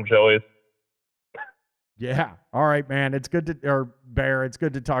die from chilies. Yeah. All right, man. Bear, it's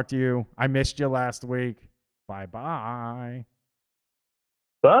good to talk to you. I missed you last week. Bye-bye.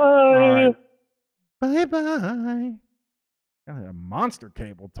 Bye. All right. Bye-bye. Got a monster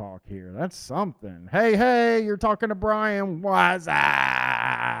cable talk here. That's something. Hey, you're talking to Brian. What's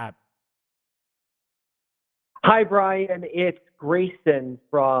up? Hi, Brian. It's Grayson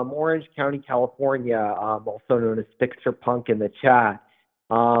from Orange County, California, also known as Fixer Punk in the chat.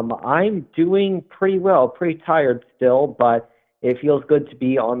 I'm doing pretty well, pretty tired still, but it feels good to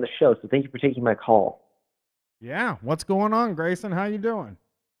be on the show. So thank you for taking my call. Yeah. What's going on, Grayson? How you doing?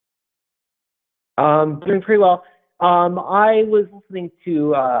 Doing pretty well. I was listening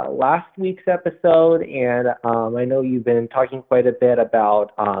to last week's episode, and I know you've been talking quite a bit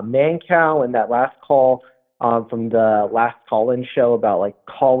about Mancow and that last call from the last call-in show about like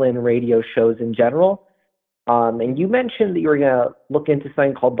call-in radio shows in general. And you mentioned that you were going to look into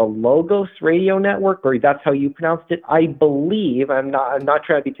something called the Logos Radio Network, or that's how you pronounced it. I believe, I'm not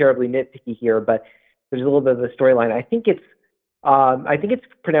trying to be terribly nitpicky here, but there's a little bit of a storyline. I think it's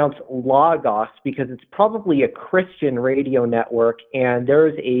pronounced Logos because it's probably a Christian radio network, and there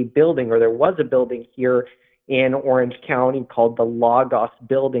was a building here in Orange County called the Logos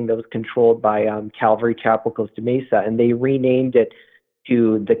Building that was controlled by Calvary Chapel, Costa Mesa, and they renamed it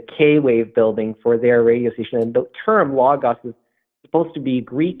to the K-Wave Building for their radio station. And the term Logos is supposed to be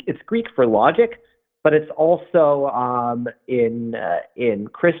Greek. It's Greek for logic, but it's also in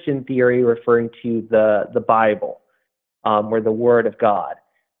Christian theory referring to the Bible. Or the Word of God.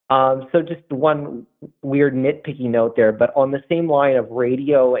 So just one weird nitpicky note there, but on the same line of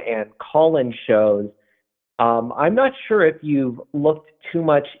radio and call-in shows, I'm not sure if you've looked too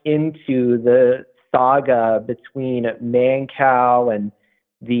much into the saga between Mancow and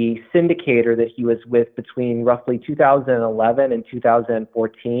the syndicator that he was with between roughly 2011 and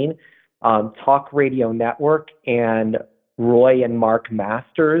 2014, Talk Radio Network and Roy and Mark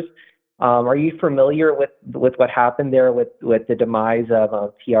Masters. Are you familiar with what happened there with the demise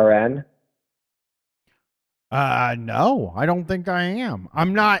of TRN? No, I don't think I am.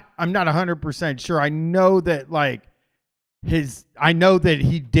 I'm not 100% sure. I know that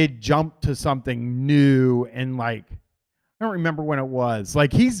he did jump to something new, and I don't remember when it was.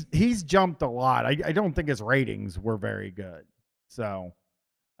 Like he's jumped a lot. I don't think his ratings were very good. So,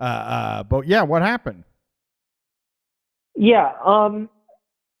 but yeah, what happened? Yeah.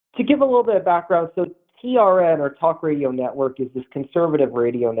 To give a little bit of background, so TRN, or Talk Radio Network, is this conservative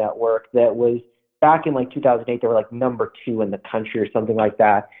radio network that was back in 2008. They were number 2 in the country or something like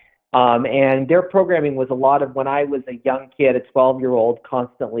that. And their programming was a lot of when I was a young kid, a 12-year-old,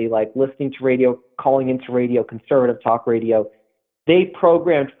 constantly listening to radio, calling into radio, conservative talk radio. They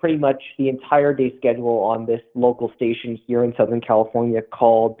programmed pretty much the entire day schedule on this local station here in Southern California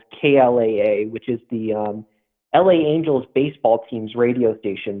called KLAA, which is the LA Angels baseball team's radio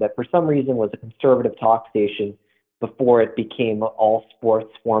station that for some reason was a conservative talk station before it became an all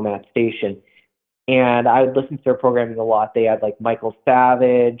sports format station. And I would listen to their programming a lot. They had Michael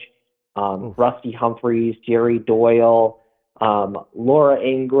Savage, Rusty Humphreys, Jerry Doyle, Laura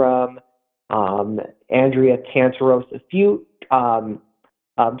Ingram, Andrea Tantaros, a few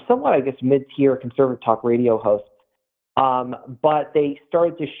somewhat, I guess, mid-tier conservative talk radio hosts. But they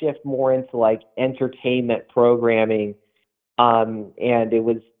started to shift more into entertainment programming, and it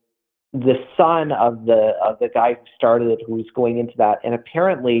was the son of the guy who started it who was going into that, and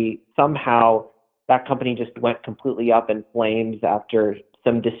apparently somehow that company just went completely up in flames after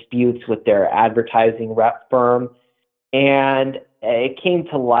some disputes with their advertising rep firm, and it came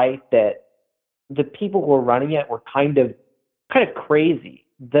to light that the people who were running it were kind of crazy.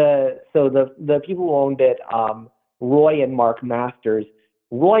 The people who owned it, Roy and Mark Masters.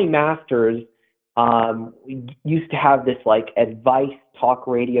 Roy Masters used to have this advice talk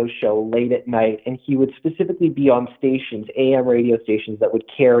radio show late at night, and he would specifically be on stations, AM radio stations that would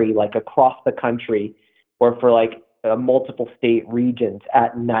carry across the country or for multiple state regions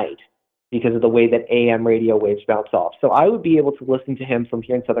at night because of the way that AM radio waves bounce off. So I would be able to listen to him from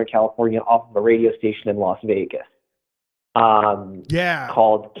here in Southern California off of a radio station in Las Vegas. Called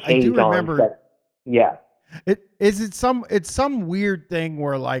K-Dawn. I do remember. Yeah. It's some weird thing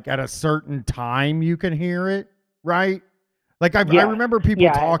where at a certain time you can hear it, right? Like I Yeah. remember people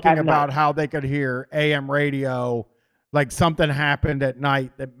Yeah, talking at about night. how they could hear AM radio, like something happened at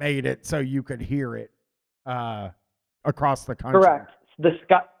night that made it so you could hear it across the country. Correct. The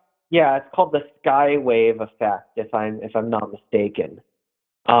sky. Yeah, it's called the skywave effect, if I'm not mistaken.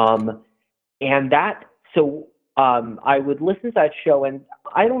 And that so I would listen to that show, and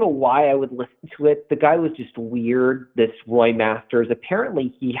I don't know why I would listen to it. The guy was just weird. This Roy Masters.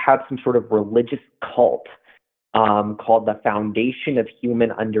 Apparently, he had some sort of religious cult called the Foundation of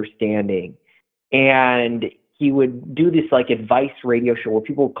Human Understanding, and he would do this like advice radio show where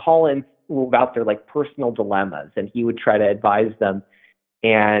people would call in about their like personal dilemmas, and he would try to advise them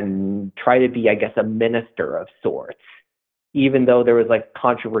and try to be, I guess, a minister of sorts, even though there was like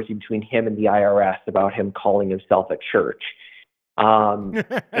controversy between him and the IRS about him calling himself a church. And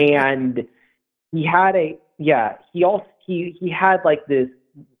he had he had like this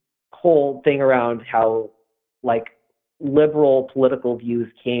whole thing around how like liberal political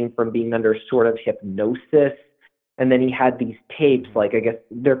views came from being under sort of hypnosis. And then he had these tapes, like I guess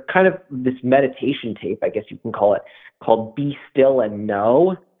they're kind of this meditation tape, I guess you can call it, called Be Still and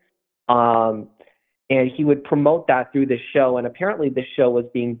Know. And he would promote that through the show. And apparently this show was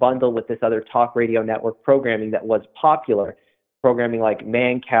being bundled with this other talk radio network programming that was popular, programming like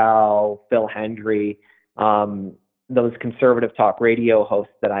Mancow, Phil Hendry, those conservative talk radio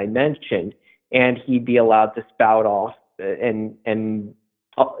hosts that I mentioned. And he'd be allowed to spout off, and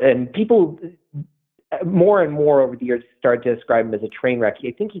people more and more over the years started to describe him as a train wreck.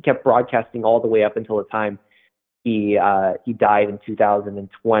 I think he kept broadcasting all the way up until the time he died in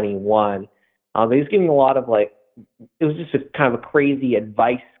 2021. He was giving a lot of like, it was just a kind of a crazy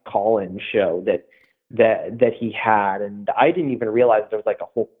advice call-in show that he had, and I didn't even realize there was like a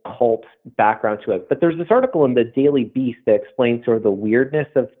whole cult background to it. But there's this article in the Daily Beast that explains sort of the weirdness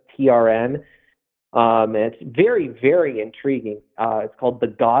of TRN. And it's very, very intriguing. It's called The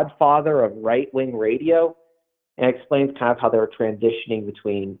Godfather of Right-Wing Radio, and it explains kind of how they were transitioning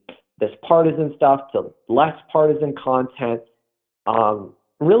between this partisan stuff to less partisan content.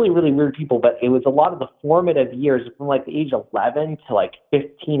 Really, really weird people, but it was a lot of the formative years from like the age 11 to like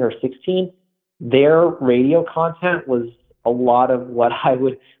 15 or 16. Their radio content was a lot of what I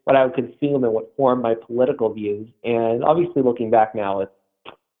would consume and what formed my political views. And obviously, looking back now, it's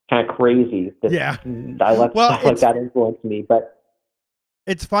kind of crazy that I let stuff like that influence me. But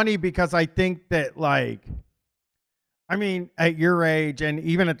it's funny because I think that, like, I mean, at your age and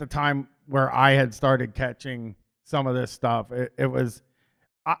even at the time where I had started catching some of this stuff, it was,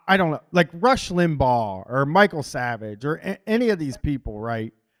 I don't know, like Rush Limbaugh or Michael Savage or any of these people,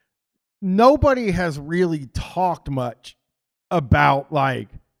 right? Nobody has really talked much about like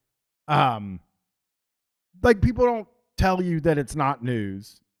people don't tell you that it's not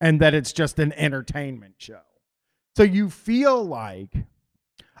news and that it's just an entertainment show. So you feel like,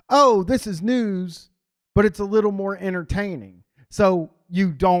 oh, this is news, but it's a little more entertaining. So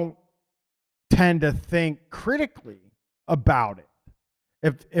you don't tend to think critically about it.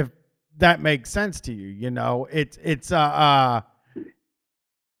 If that makes sense to you, you know, it's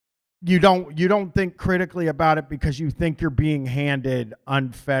you don't think critically about it because you think you're being handed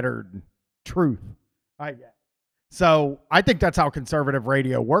unfettered truth. I guess. So I think that's how conservative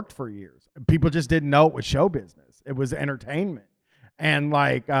radio worked for years. People just didn't know it was show business. It was entertainment. And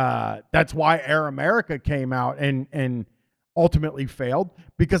like that's why Air America came out and ultimately failed,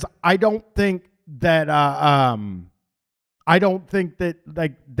 because I don't think that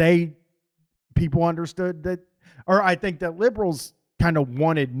like people understood that, or I think that liberals kind of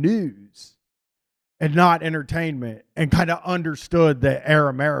wanted news and not entertainment, and kind of understood that Air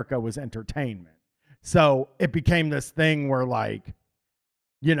America was entertainment. So it became this thing where, like,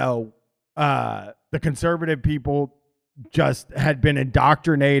 you know, the conservative people just had been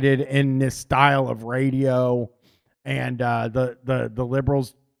indoctrinated in this style of radio, and the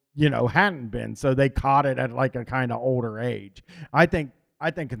liberals, you know, hadn't been. So they caught it at like a kind of older age. I think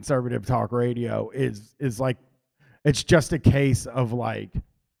conservative talk radio is like, it's just a case of like,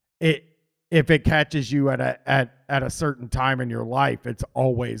 if it catches you at a certain time in your life, it's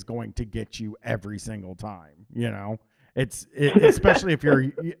always going to get you every single time. You know, especially if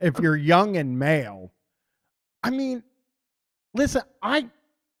you're young and male. I mean, listen,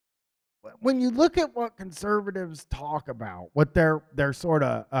 when you look at what conservatives talk about, what their sort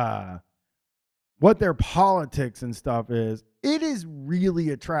of what their politics and stuff is, it is really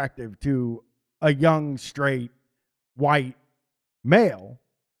attractive to a young, straight, white male,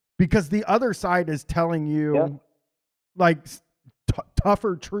 because the other side is telling you like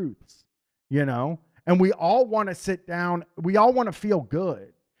tougher truths, you know? And we all want to sit down. We all want to feel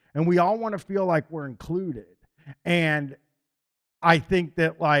good, and we all want to feel like we're included. And I think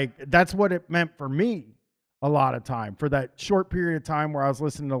that like that's what it meant for me a lot of time. For that short period of time where I was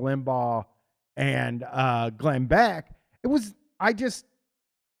listening to Limbaugh and Glenn Beck, it was I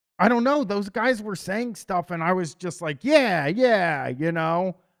don't know, those guys were saying stuff and I was just like, yeah, you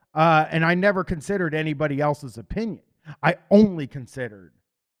know. And I never considered anybody else's opinion. I only considered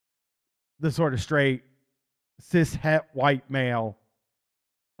the sort of straight cis het white male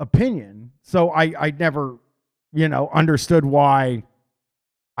opinion. So I never, you know, understood why.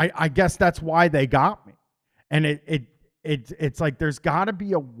 I guess that's why they got me. And it's like there's got to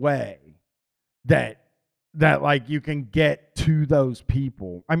be a way that like you can get to those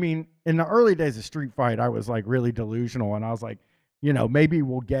people. I mean, in the early days of Street Fight, I was like really delusional, and I was like, you know, maybe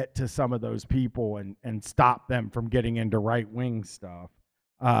we'll get to some of those people and stop them from getting into right wing stuff.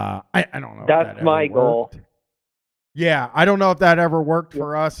 I don't know. That's if that my ever goal. worked. Yeah, I don't know if that ever worked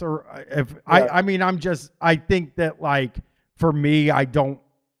for us, or if I mean, I think that like for me, I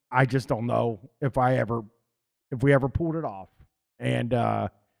just don't know if we ever pulled it off. And I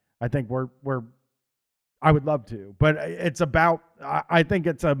think I would love to, but it's about, I think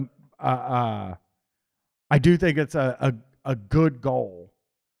it's I do think it's a good goal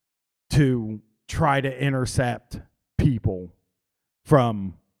to try to intercept people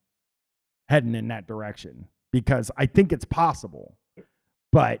from heading in that direction, because I think it's possible,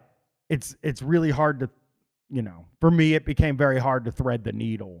 but it's really hard to, you know, for me, it became very hard to thread the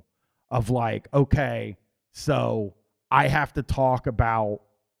needle of like, okay, so I have to talk about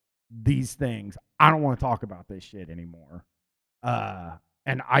these things. I don't want to talk about this shit anymore.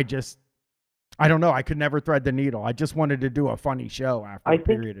 And I don't know. I could never thread the needle. I just wanted to do a funny show after a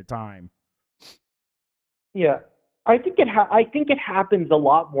period of time. Yeah. I think it happens a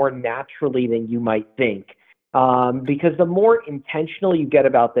lot more naturally than you might think. Because the more intentional you get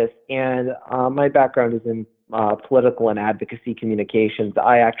about this, and my background is in political and advocacy communications.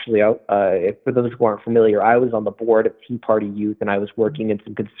 I actually, for those who aren't familiar, I was on the board of Tea Party Youth, and I was working in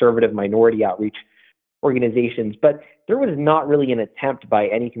some conservative minority outreach organizations. But there was not really an attempt by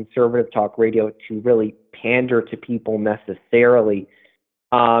any conservative talk radio to really pander to people necessarily,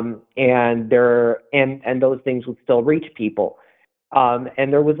 and those things would still reach people.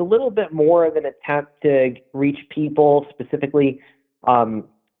 And there was a little bit more of an attempt to reach people specifically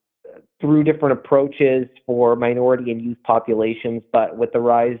through different approaches for minority and youth populations. But with the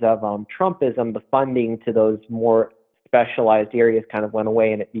rise of Trumpism, the funding to those more specialized areas kind of went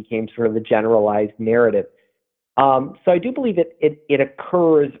away, and it became sort of the generalized narrative. So I do believe it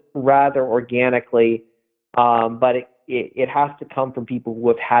occurs rather organically, but it has to come from people who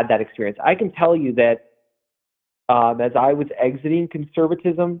have had that experience. I can tell you that as I was exiting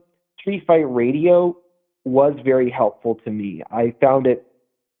conservatism, Street Fight Radio was very helpful to me. I found it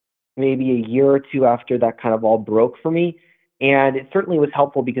maybe a year or two after that kind of all broke for me, and it certainly was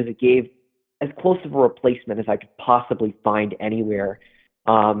helpful because it gave as close of a replacement as I could possibly find anywhere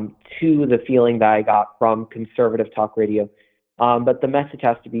to the feeling that I got from conservative talk radio. But the message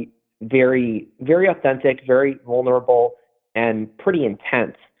has to be very, very authentic, very vulnerable, and pretty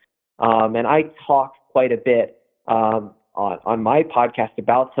intense. And I talk quite a bit on my podcast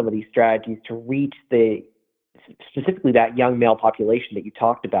about some of these strategies to reach specifically that young male population that you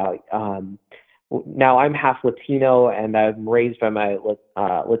talked about. Now I'm half Latino, and I'm raised by my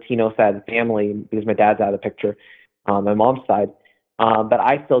Latino side of the family because my dad's out of the picture, my mom's side. But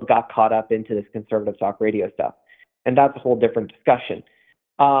I still got caught up into this conservative talk radio stuff, and that's a whole different discussion.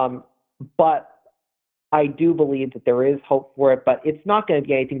 But I do believe that there is hope for it, but it's not going to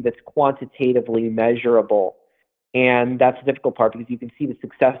be anything that's quantitatively measurable. And that's the difficult part, because you can see the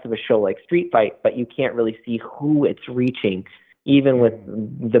success of a show like Street Fight, but you can't really see who it's reaching, even with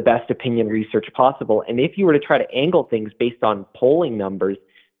the best opinion research possible. And if you were to try to angle things based on polling numbers,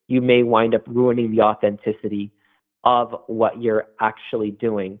 you may wind up ruining the authenticity of what you're actually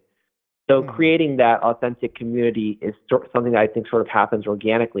doing. So creating that authentic community is something that I think sort of happens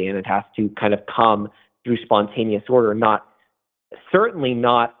organically, and it has to kind of come through spontaneous order, certainly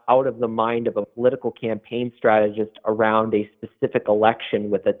not out of the mind of a political campaign strategist around a specific election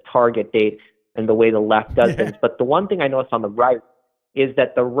with a target date and the way the left does things. But the one thing I noticed on the right is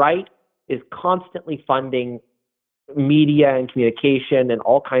that the right is constantly funding media and communication and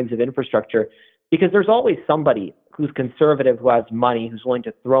all kinds of infrastructure, because there's always somebody who's conservative, who has money, who's willing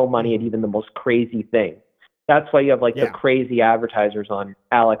to throw money at even the most crazy thing. That's why you have the crazy advertisers on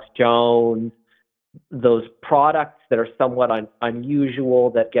Alex Jones, those products that are somewhat unusual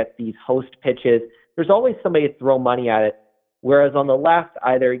that get these host pitches. There's always somebody to throw money at it. Whereas on the left,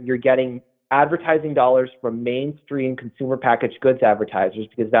 either you're getting advertising dollars from mainstream consumer packaged goods advertisers,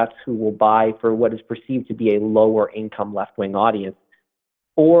 because that's who will buy for what is perceived to be a lower income left-wing audience,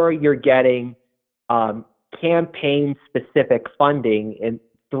 or you're getting campaign specific funding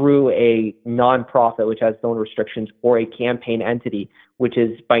through a nonprofit which has its own restrictions, or a campaign entity which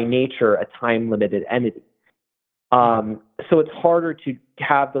is by nature a time limited entity. So it's harder to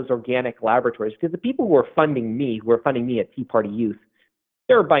have those organic laboratories, because the people who are funding me at Tea Party Youth,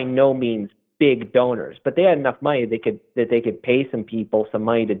 they're by no means big donors, but they had enough money that they could pay some people some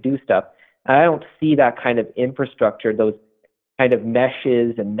money to do stuff. And I don't see that kind of infrastructure, those kind of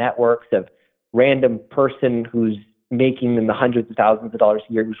meshes and networks of random person who's making in the hundreds of thousands of dollars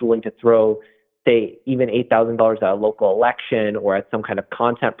a year, who's willing to throw, say, even $8,000 at a local election or at some kind of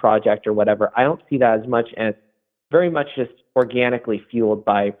content project or whatever. I don't see that as much, and it's very much just organically fueled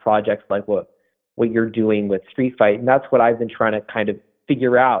by projects like what you're doing with Street Fight. And that's what I've been trying to kind of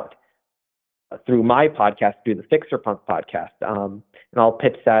figure out through my podcast, through the Fixer Punk podcast. And I'll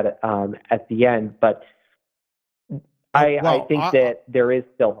pitch that at the end. But I think that there is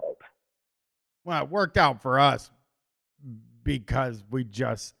still hope. Well, it worked out for us because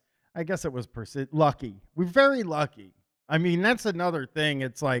I guess it was lucky. We're very lucky. I mean, that's another thing.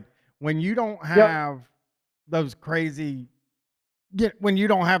 It's like when you don't have those crazy, when you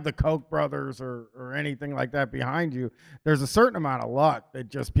don't have the Koch brothers or anything like that behind you, there's a certain amount of luck that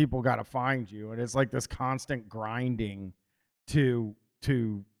just people got to find you. And it's like this constant grinding to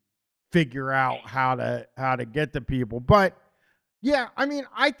figure out how to get to people. But yeah, I mean,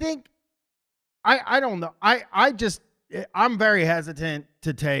 I think, I don't know. I'm very hesitant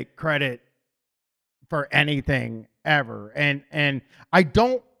to take credit for anything ever. And I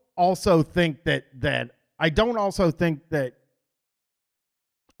don't also think that I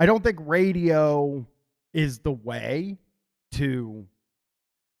don't think radio is the way to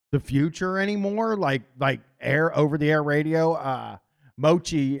the future anymore. Like over the air radio.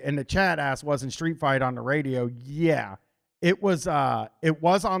 Mochi in the chat asked, wasn't Street Fight on the radio? Yeah, it was on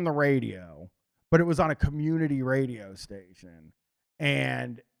the radio, but it was on a community radio station.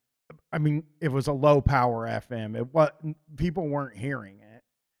 And I mean, it was a low power FM. People weren't hearing it.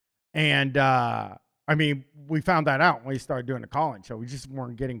 And I mean, we found that out when we started doing the call-in show. We just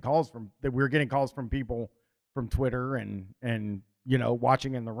weren't getting calls we were getting calls from people from Twitter and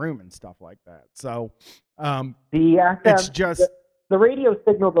watching in the room and stuff like that. So it's just the radio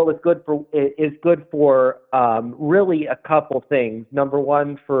signal though is good for really a couple things. Number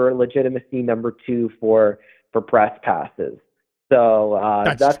one, for legitimacy. Number two, for press passes. So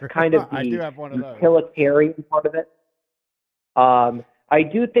that's kind of the utilitarian part of it. I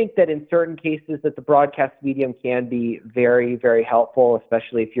do think that in certain cases that the broadcast medium can be very, very helpful,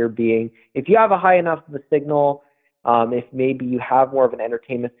 especially if you have a high enough of a signal, if maybe you have more of an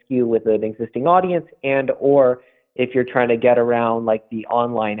entertainment skew with an existing audience, and or if you're trying to get around like the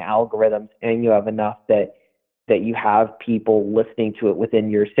online algorithms and you have enough that you have people listening to it within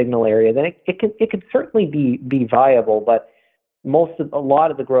your signal area, then it could certainly be viable. But a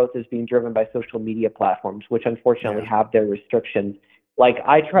lot of the growth is being driven by social media platforms, which unfortunately have their restrictions. Like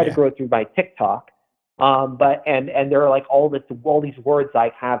I try to grow through my TikTok, but there are like all these words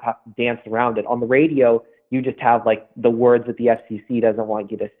I have to dance around it. On the radio, you just have like the words that the FCC doesn't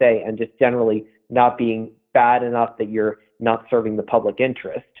want you to say, and just generally not being bad enough that you're not serving the public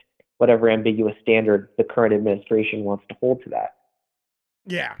interest, whatever ambiguous standard the current administration wants to hold to that.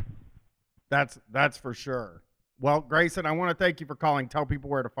 Yeah, that's for sure. Well, Grayson, I want to thank you for calling. Tell people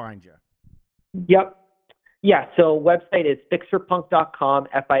where to find you. Yep. Yeah, so website is fixerpunk.com,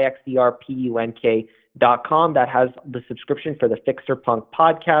 FIXERPUNK.com. That has the subscription for the Fixer Punk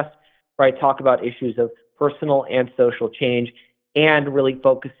podcast, where I talk about issues of personal and social change, and really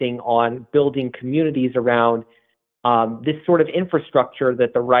focusing on building communities around this sort of infrastructure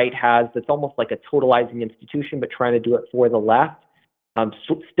that the right has that's almost like a totalizing institution, but trying to do it for the left.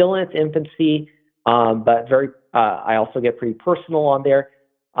 Still in its infancy, but I also get pretty personal on there.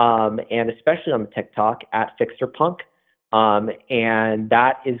 And especially on the TikTok at FixerPunk. And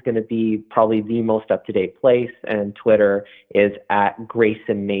that is going to be probably the most up-to-date place. And Twitter is at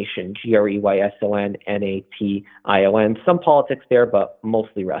Grayson Nation, GREYSONNATION. Some politics there, but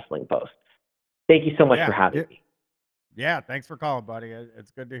mostly wrestling posts. Thank you so much for having me. Yeah, thanks for calling, buddy.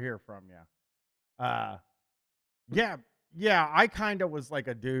 It's good to hear from you. Yeah, I kind of was like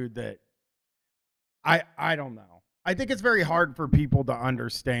a dude that I don't know. I think it's very hard for people to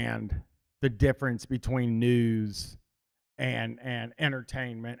understand the difference between news and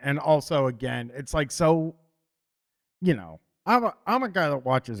entertainment. And also, again, it's like, so, I'm a guy that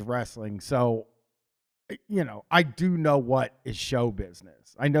watches wrestling. So you know, I do know what is show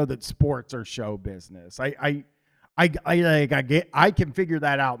business. I know that sports are show business. I can figure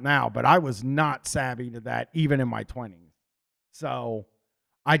that out now, but I was not savvy to that even in my 20s. So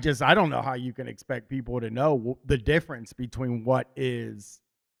I don't know how you can expect people to know the difference between what is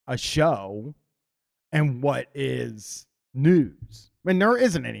a show and what is news. I mean, there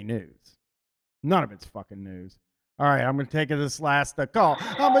isn't any news. None of it's fucking news. All right, I'm going to take this last call.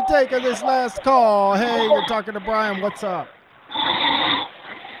 I'm going to take this last call. Hey, you're talking to Brian. What's up?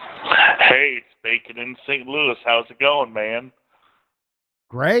 Hey, it's Bacon in St. Louis. How's it going, man?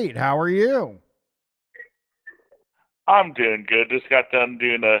 Great. How are you? I'm doing good. Just got done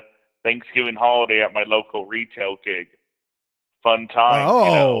doing a Thanksgiving holiday at my local retail gig. Fun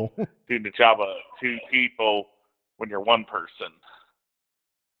time, doing the job of two people when you're one person.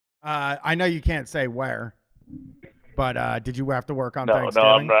 I know you can't say where, but did you have to work on No, Thanksgiving?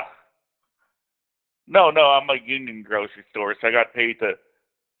 I'm not. No, I'm a union grocery store, so I got paid to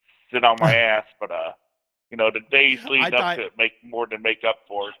sit on my ass. But the days leading up to it make more than make up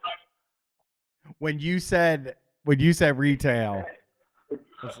for it. When you said retail,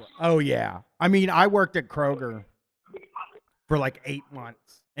 oh yeah. I mean, I worked at Kroger for like 8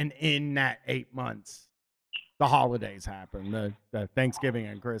 months, and in that 8 months, the holidays happened, the Thanksgiving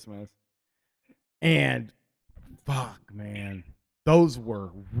and Christmas, and fuck, man, those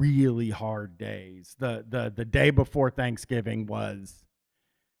were really hard days. The day before Thanksgiving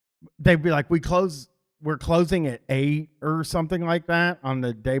they'd be like, we're closing at 8 or something like that on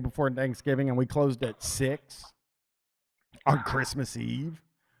the day before Thanksgiving, and we closed at 6 on Christmas Eve.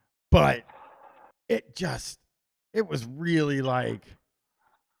 But it was really like,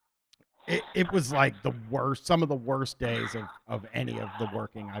 it was like some of the worst days of any of the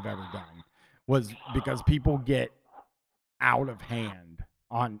working I've ever done, was because people get out of hand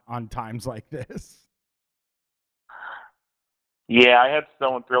on times like this. Yeah, I had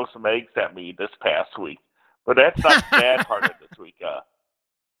someone throw some eggs at me this past week, but that's not the bad part of this week.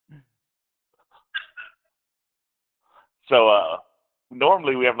 So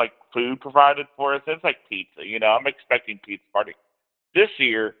normally we have like food provided for us. It's like pizza, I'm expecting pizza party. This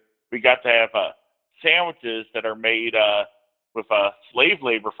year we got to have sandwiches that are made with slave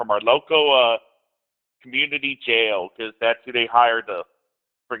labor from our local community jail, because that's who they hired to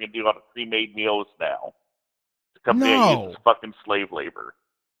friggin' do all the pre-made meals now. The company that uses fucking slave labor.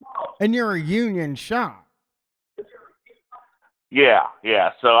 And you're a union shop. Yeah.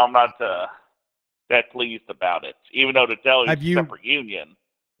 So I'm not that pleased about it, even though the deli is a separate union.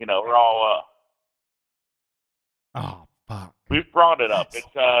 We're all. Oh fuck. We've brought it up. It's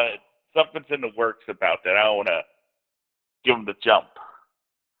something's in the works about that. I don't want to give them the jump,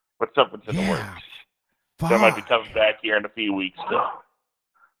 but something's in the works. Fuck. So I might be coming back here in a few weeks still.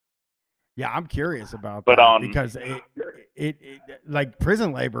 Yeah, I'm curious about that, because it like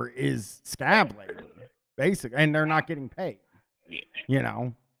prison labor is scab labor, basically, and they're not getting paid.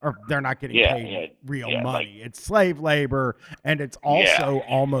 Or they're not getting paid real money. Like, it's slave labor, and it's also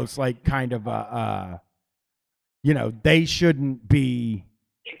almost like kind of they shouldn't be.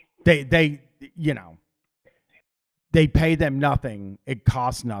 They pay them nothing. It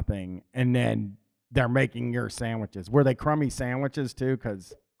costs nothing, and then they're making your sandwiches. Were they crummy sandwiches too?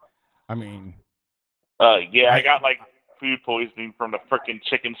 Because I mean, I got like food poisoning from the frickin'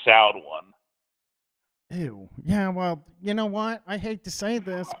 chicken salad one. Ew. Yeah, well, you know what? I hate to say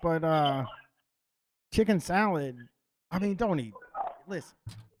this, but chicken salad, I mean, don't eat. Listen,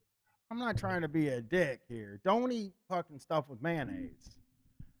 I'm not trying to be a dick here. Don't eat fucking stuff with mayonnaise.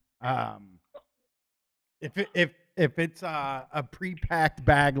 If it's a pre-packed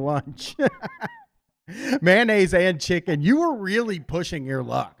bag lunch, mayonnaise and chicken, you were really pushing your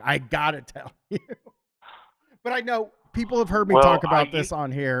luck. I gotta tell you. But I know people have heard me talk about this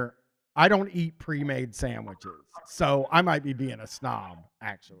on here. I don't eat pre-made sandwiches, so I might be being a snob,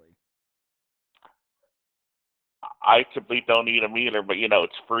 actually. I typically don't eat them either, but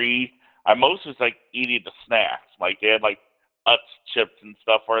it's free. I mostly like eating the snacks. Like they had like Utz chips and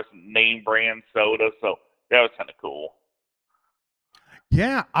stuff for us, name brand soda, so that was kind of cool.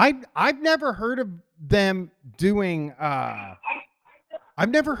 Yeah, I've never heard of them doing. I've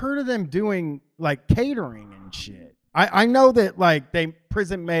never heard of them doing like catering and shit. I know that like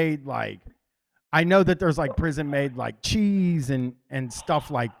prison made like, I know that there's like prison made like cheese and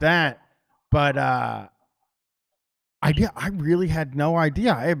stuff like that, but I really had no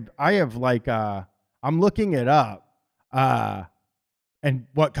idea. I have like I'm looking it up, and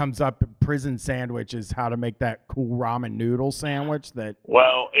what comes up in prison sandwich is how to make that cool ramen noodle sandwich that.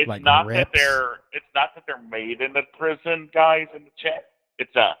 Well, it's like not rips. that they're made in the prison, guys, in the chat.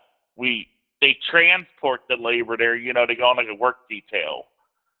 It's they transport the labor there. You know, they go on like a work detail.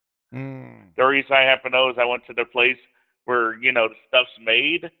 The reason I happen to know is I went to the place where, you know, the stuff's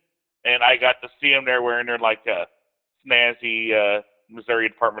made, and I got to see them there wearing their like snazzy Missouri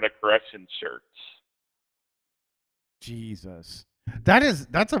Department of Corrections shirts. Jesus,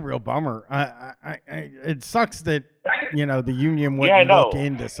 that's a real bummer. It sucks that, you know, the union wouldn't look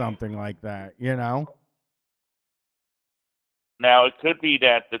into something like that. You know. Now it could be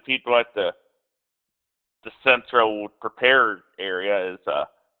that the people at the central prepare area is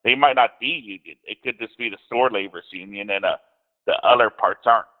they might not be union. It could just be the store labor's union, and the other parts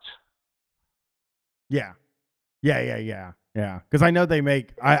aren't. Yeah. Because I know they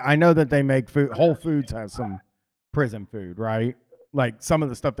make. I know that they make food. Whole Foods has some prison food, right? Like some of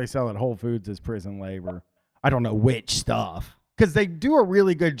the stuff they sell at Whole Foods is prison labor. I don't know which stuff, because they do a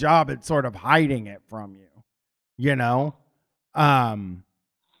really good job at sort of hiding it from you. You know.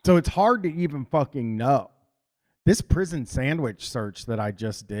 So it's hard to even fucking know. This prison sandwich search that I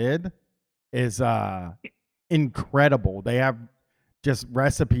just did is incredible. They have just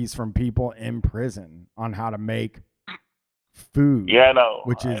recipes from people in prison on how to make food. Yeah, I know.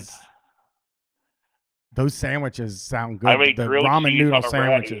 Which is, those sandwiches sound good. I made the grilled ramen cheese noodle on a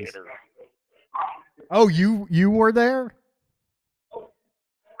sandwiches. radiator. Oh, you were there?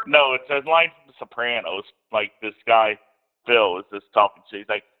 No, it's a line from The Sopranos. Like, this guy Phil is just talking to. He's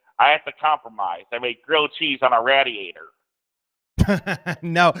like, I have to compromise. I made grilled cheese on a radiator.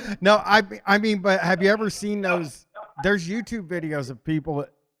 No. I mean, but have you ever seen those? There's YouTube videos of people.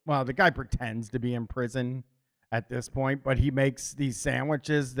 Well, the guy pretends to be in prison at this point, but he makes these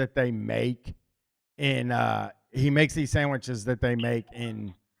sandwiches that they make in. He makes these sandwiches that they make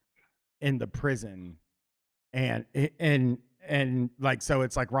in the prison, and like, so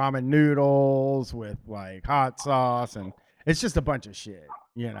it's like ramen noodles with like hot sauce, and it's just a bunch of shit,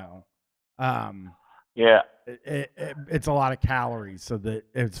 you know. Yeah. It's a lot of calories, so that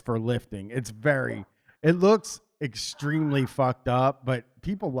it's for lifting. It looks extremely fucked up, but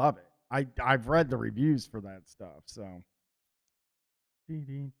people love it. I've read the reviews for that stuff, so.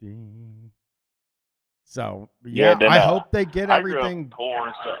 So yeah, then, I hope they get I everything. grew up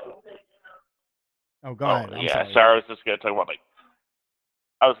poor, so. Oh, go ahead. I'm sorry. Sorry, I was just gonna talk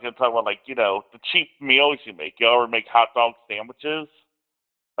about you know, the cheap meals you make. You ever make hot dog sandwiches?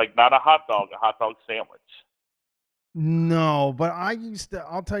 Like, not a hot dog sandwich. No, but I used to.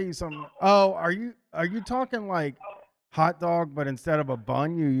 I'll tell you something. Oh, are you talking like hot dog, but instead of a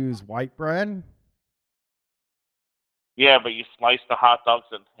bun, you use white bread? Yeah, but you slice the hot dogs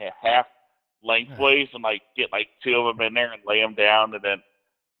in half lengthways and like get like two of them in there and lay them down, and then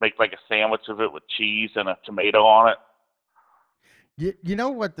make like a sandwich of it with cheese and a tomato on it. You know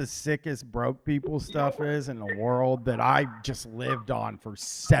what the sickest broke people stuff is in the world that I just lived on for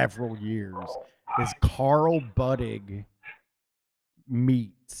several years is Carl Buddig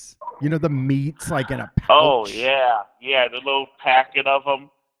meats. You know, the meats like in a pouch. Oh yeah, the little packet of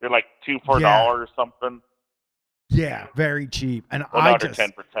them. They're like $2 for $1 or something. Yeah, very cheap. And I just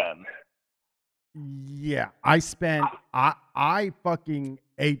 10 for 10. Yeah, I fucking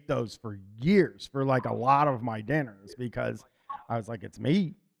ate those for years for like a lot of my dinners, because I was like, it's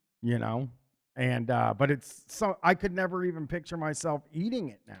meat, you know, and but it's so I could never even picture myself eating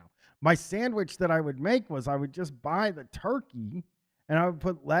it now. My sandwich that I would make was I would just buy the turkey and I would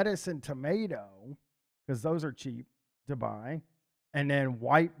put lettuce and tomato, because those are cheap to buy, and then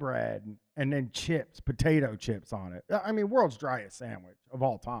white bread and then chips, potato chips on it. I mean, world's driest sandwich of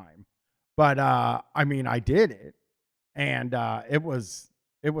all time. But I mean, I did it, and it was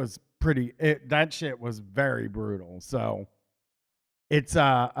pretty. That shit was very brutal. So it's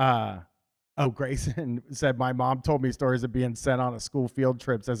Grayson said my mom told me stories of being sent on a school field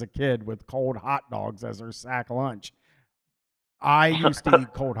trips as a kid with cold hot dogs as her sack lunch. I used to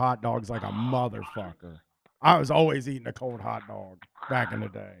eat cold hot dogs like a motherfucker. I was always eating a cold hot dog back in the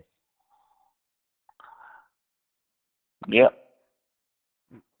day. Yep.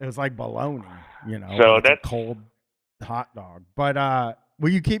 It was like bologna, you know. So that's a cold hot dog. But will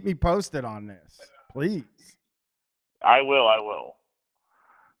you keep me posted on this, please? I will.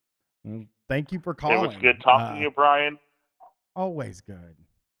 Well, thank you for calling. It was good talking to you, Brian. Always good.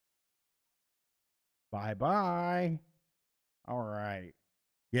 Bye-bye. All right.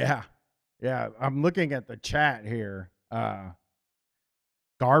 Yeah. I'm looking at the chat here.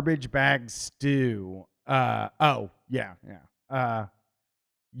 Garbage bag stew.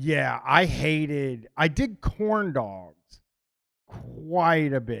 Yeah, I did corn dogs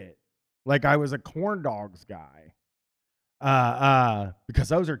quite a bit. Like, I was a corn dogs guy. Because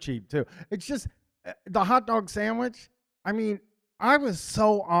those are cheap too. It's just the hot dog sandwich. I mean, I was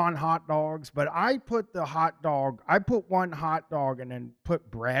so on hot dogs, but I put one hot dog and then put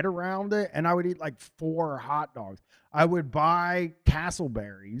bread around it, and I would eat like 4 hot dogs. I would buy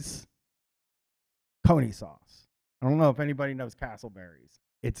Castleberries pony sauce. I don't know if anybody knows Castleberries.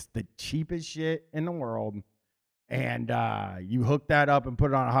 It's the cheapest shit in the world. And you hook that up and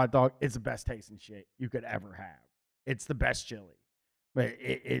put it on a hot dog. It's the best tasting shit you could ever have. It's the best chili. But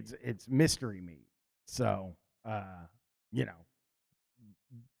it's mystery meat. So,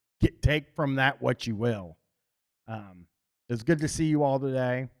 take from that what you will. It's good to see you all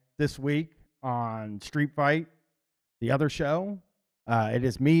today. This week on Street Fight, the other show, it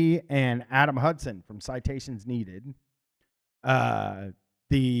is me and Adam Hudson from Citations Needed.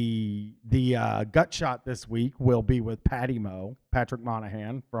 The gut shot this week will be with Patrick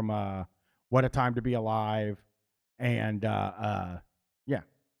Monahan from What a Time to Be Alive, and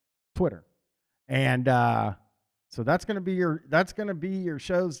Twitter. And so that's gonna be your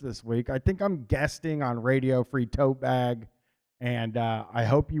shows this week. I think I'm guesting on Radio Free Tote Bag, and I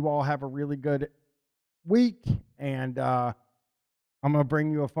hope you all have a really good week. And I'm gonna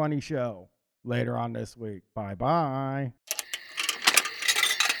bring you a funny show later on this week. Bye bye.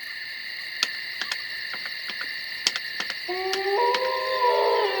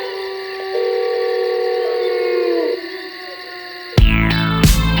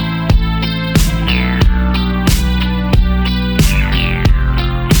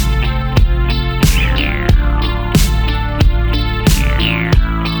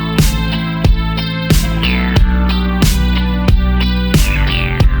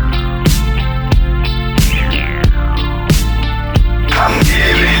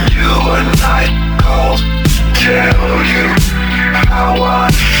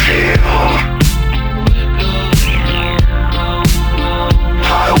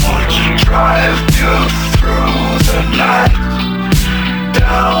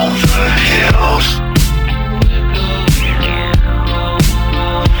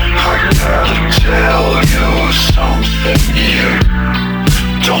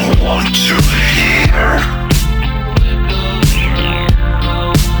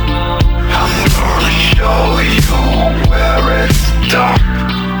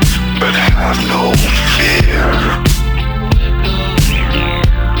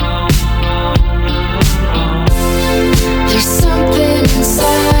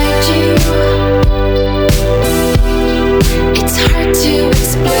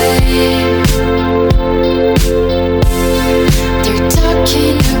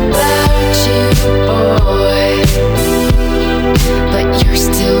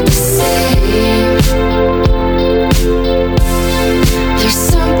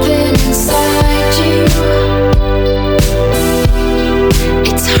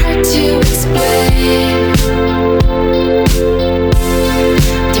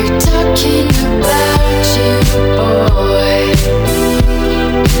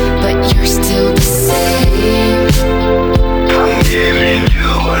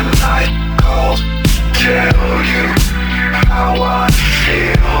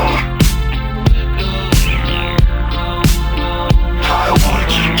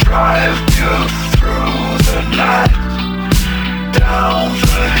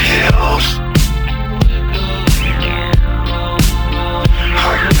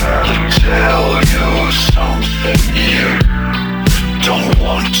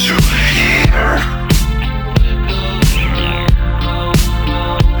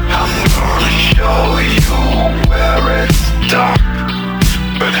 Dark,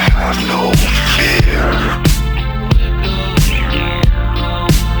 but have no fear.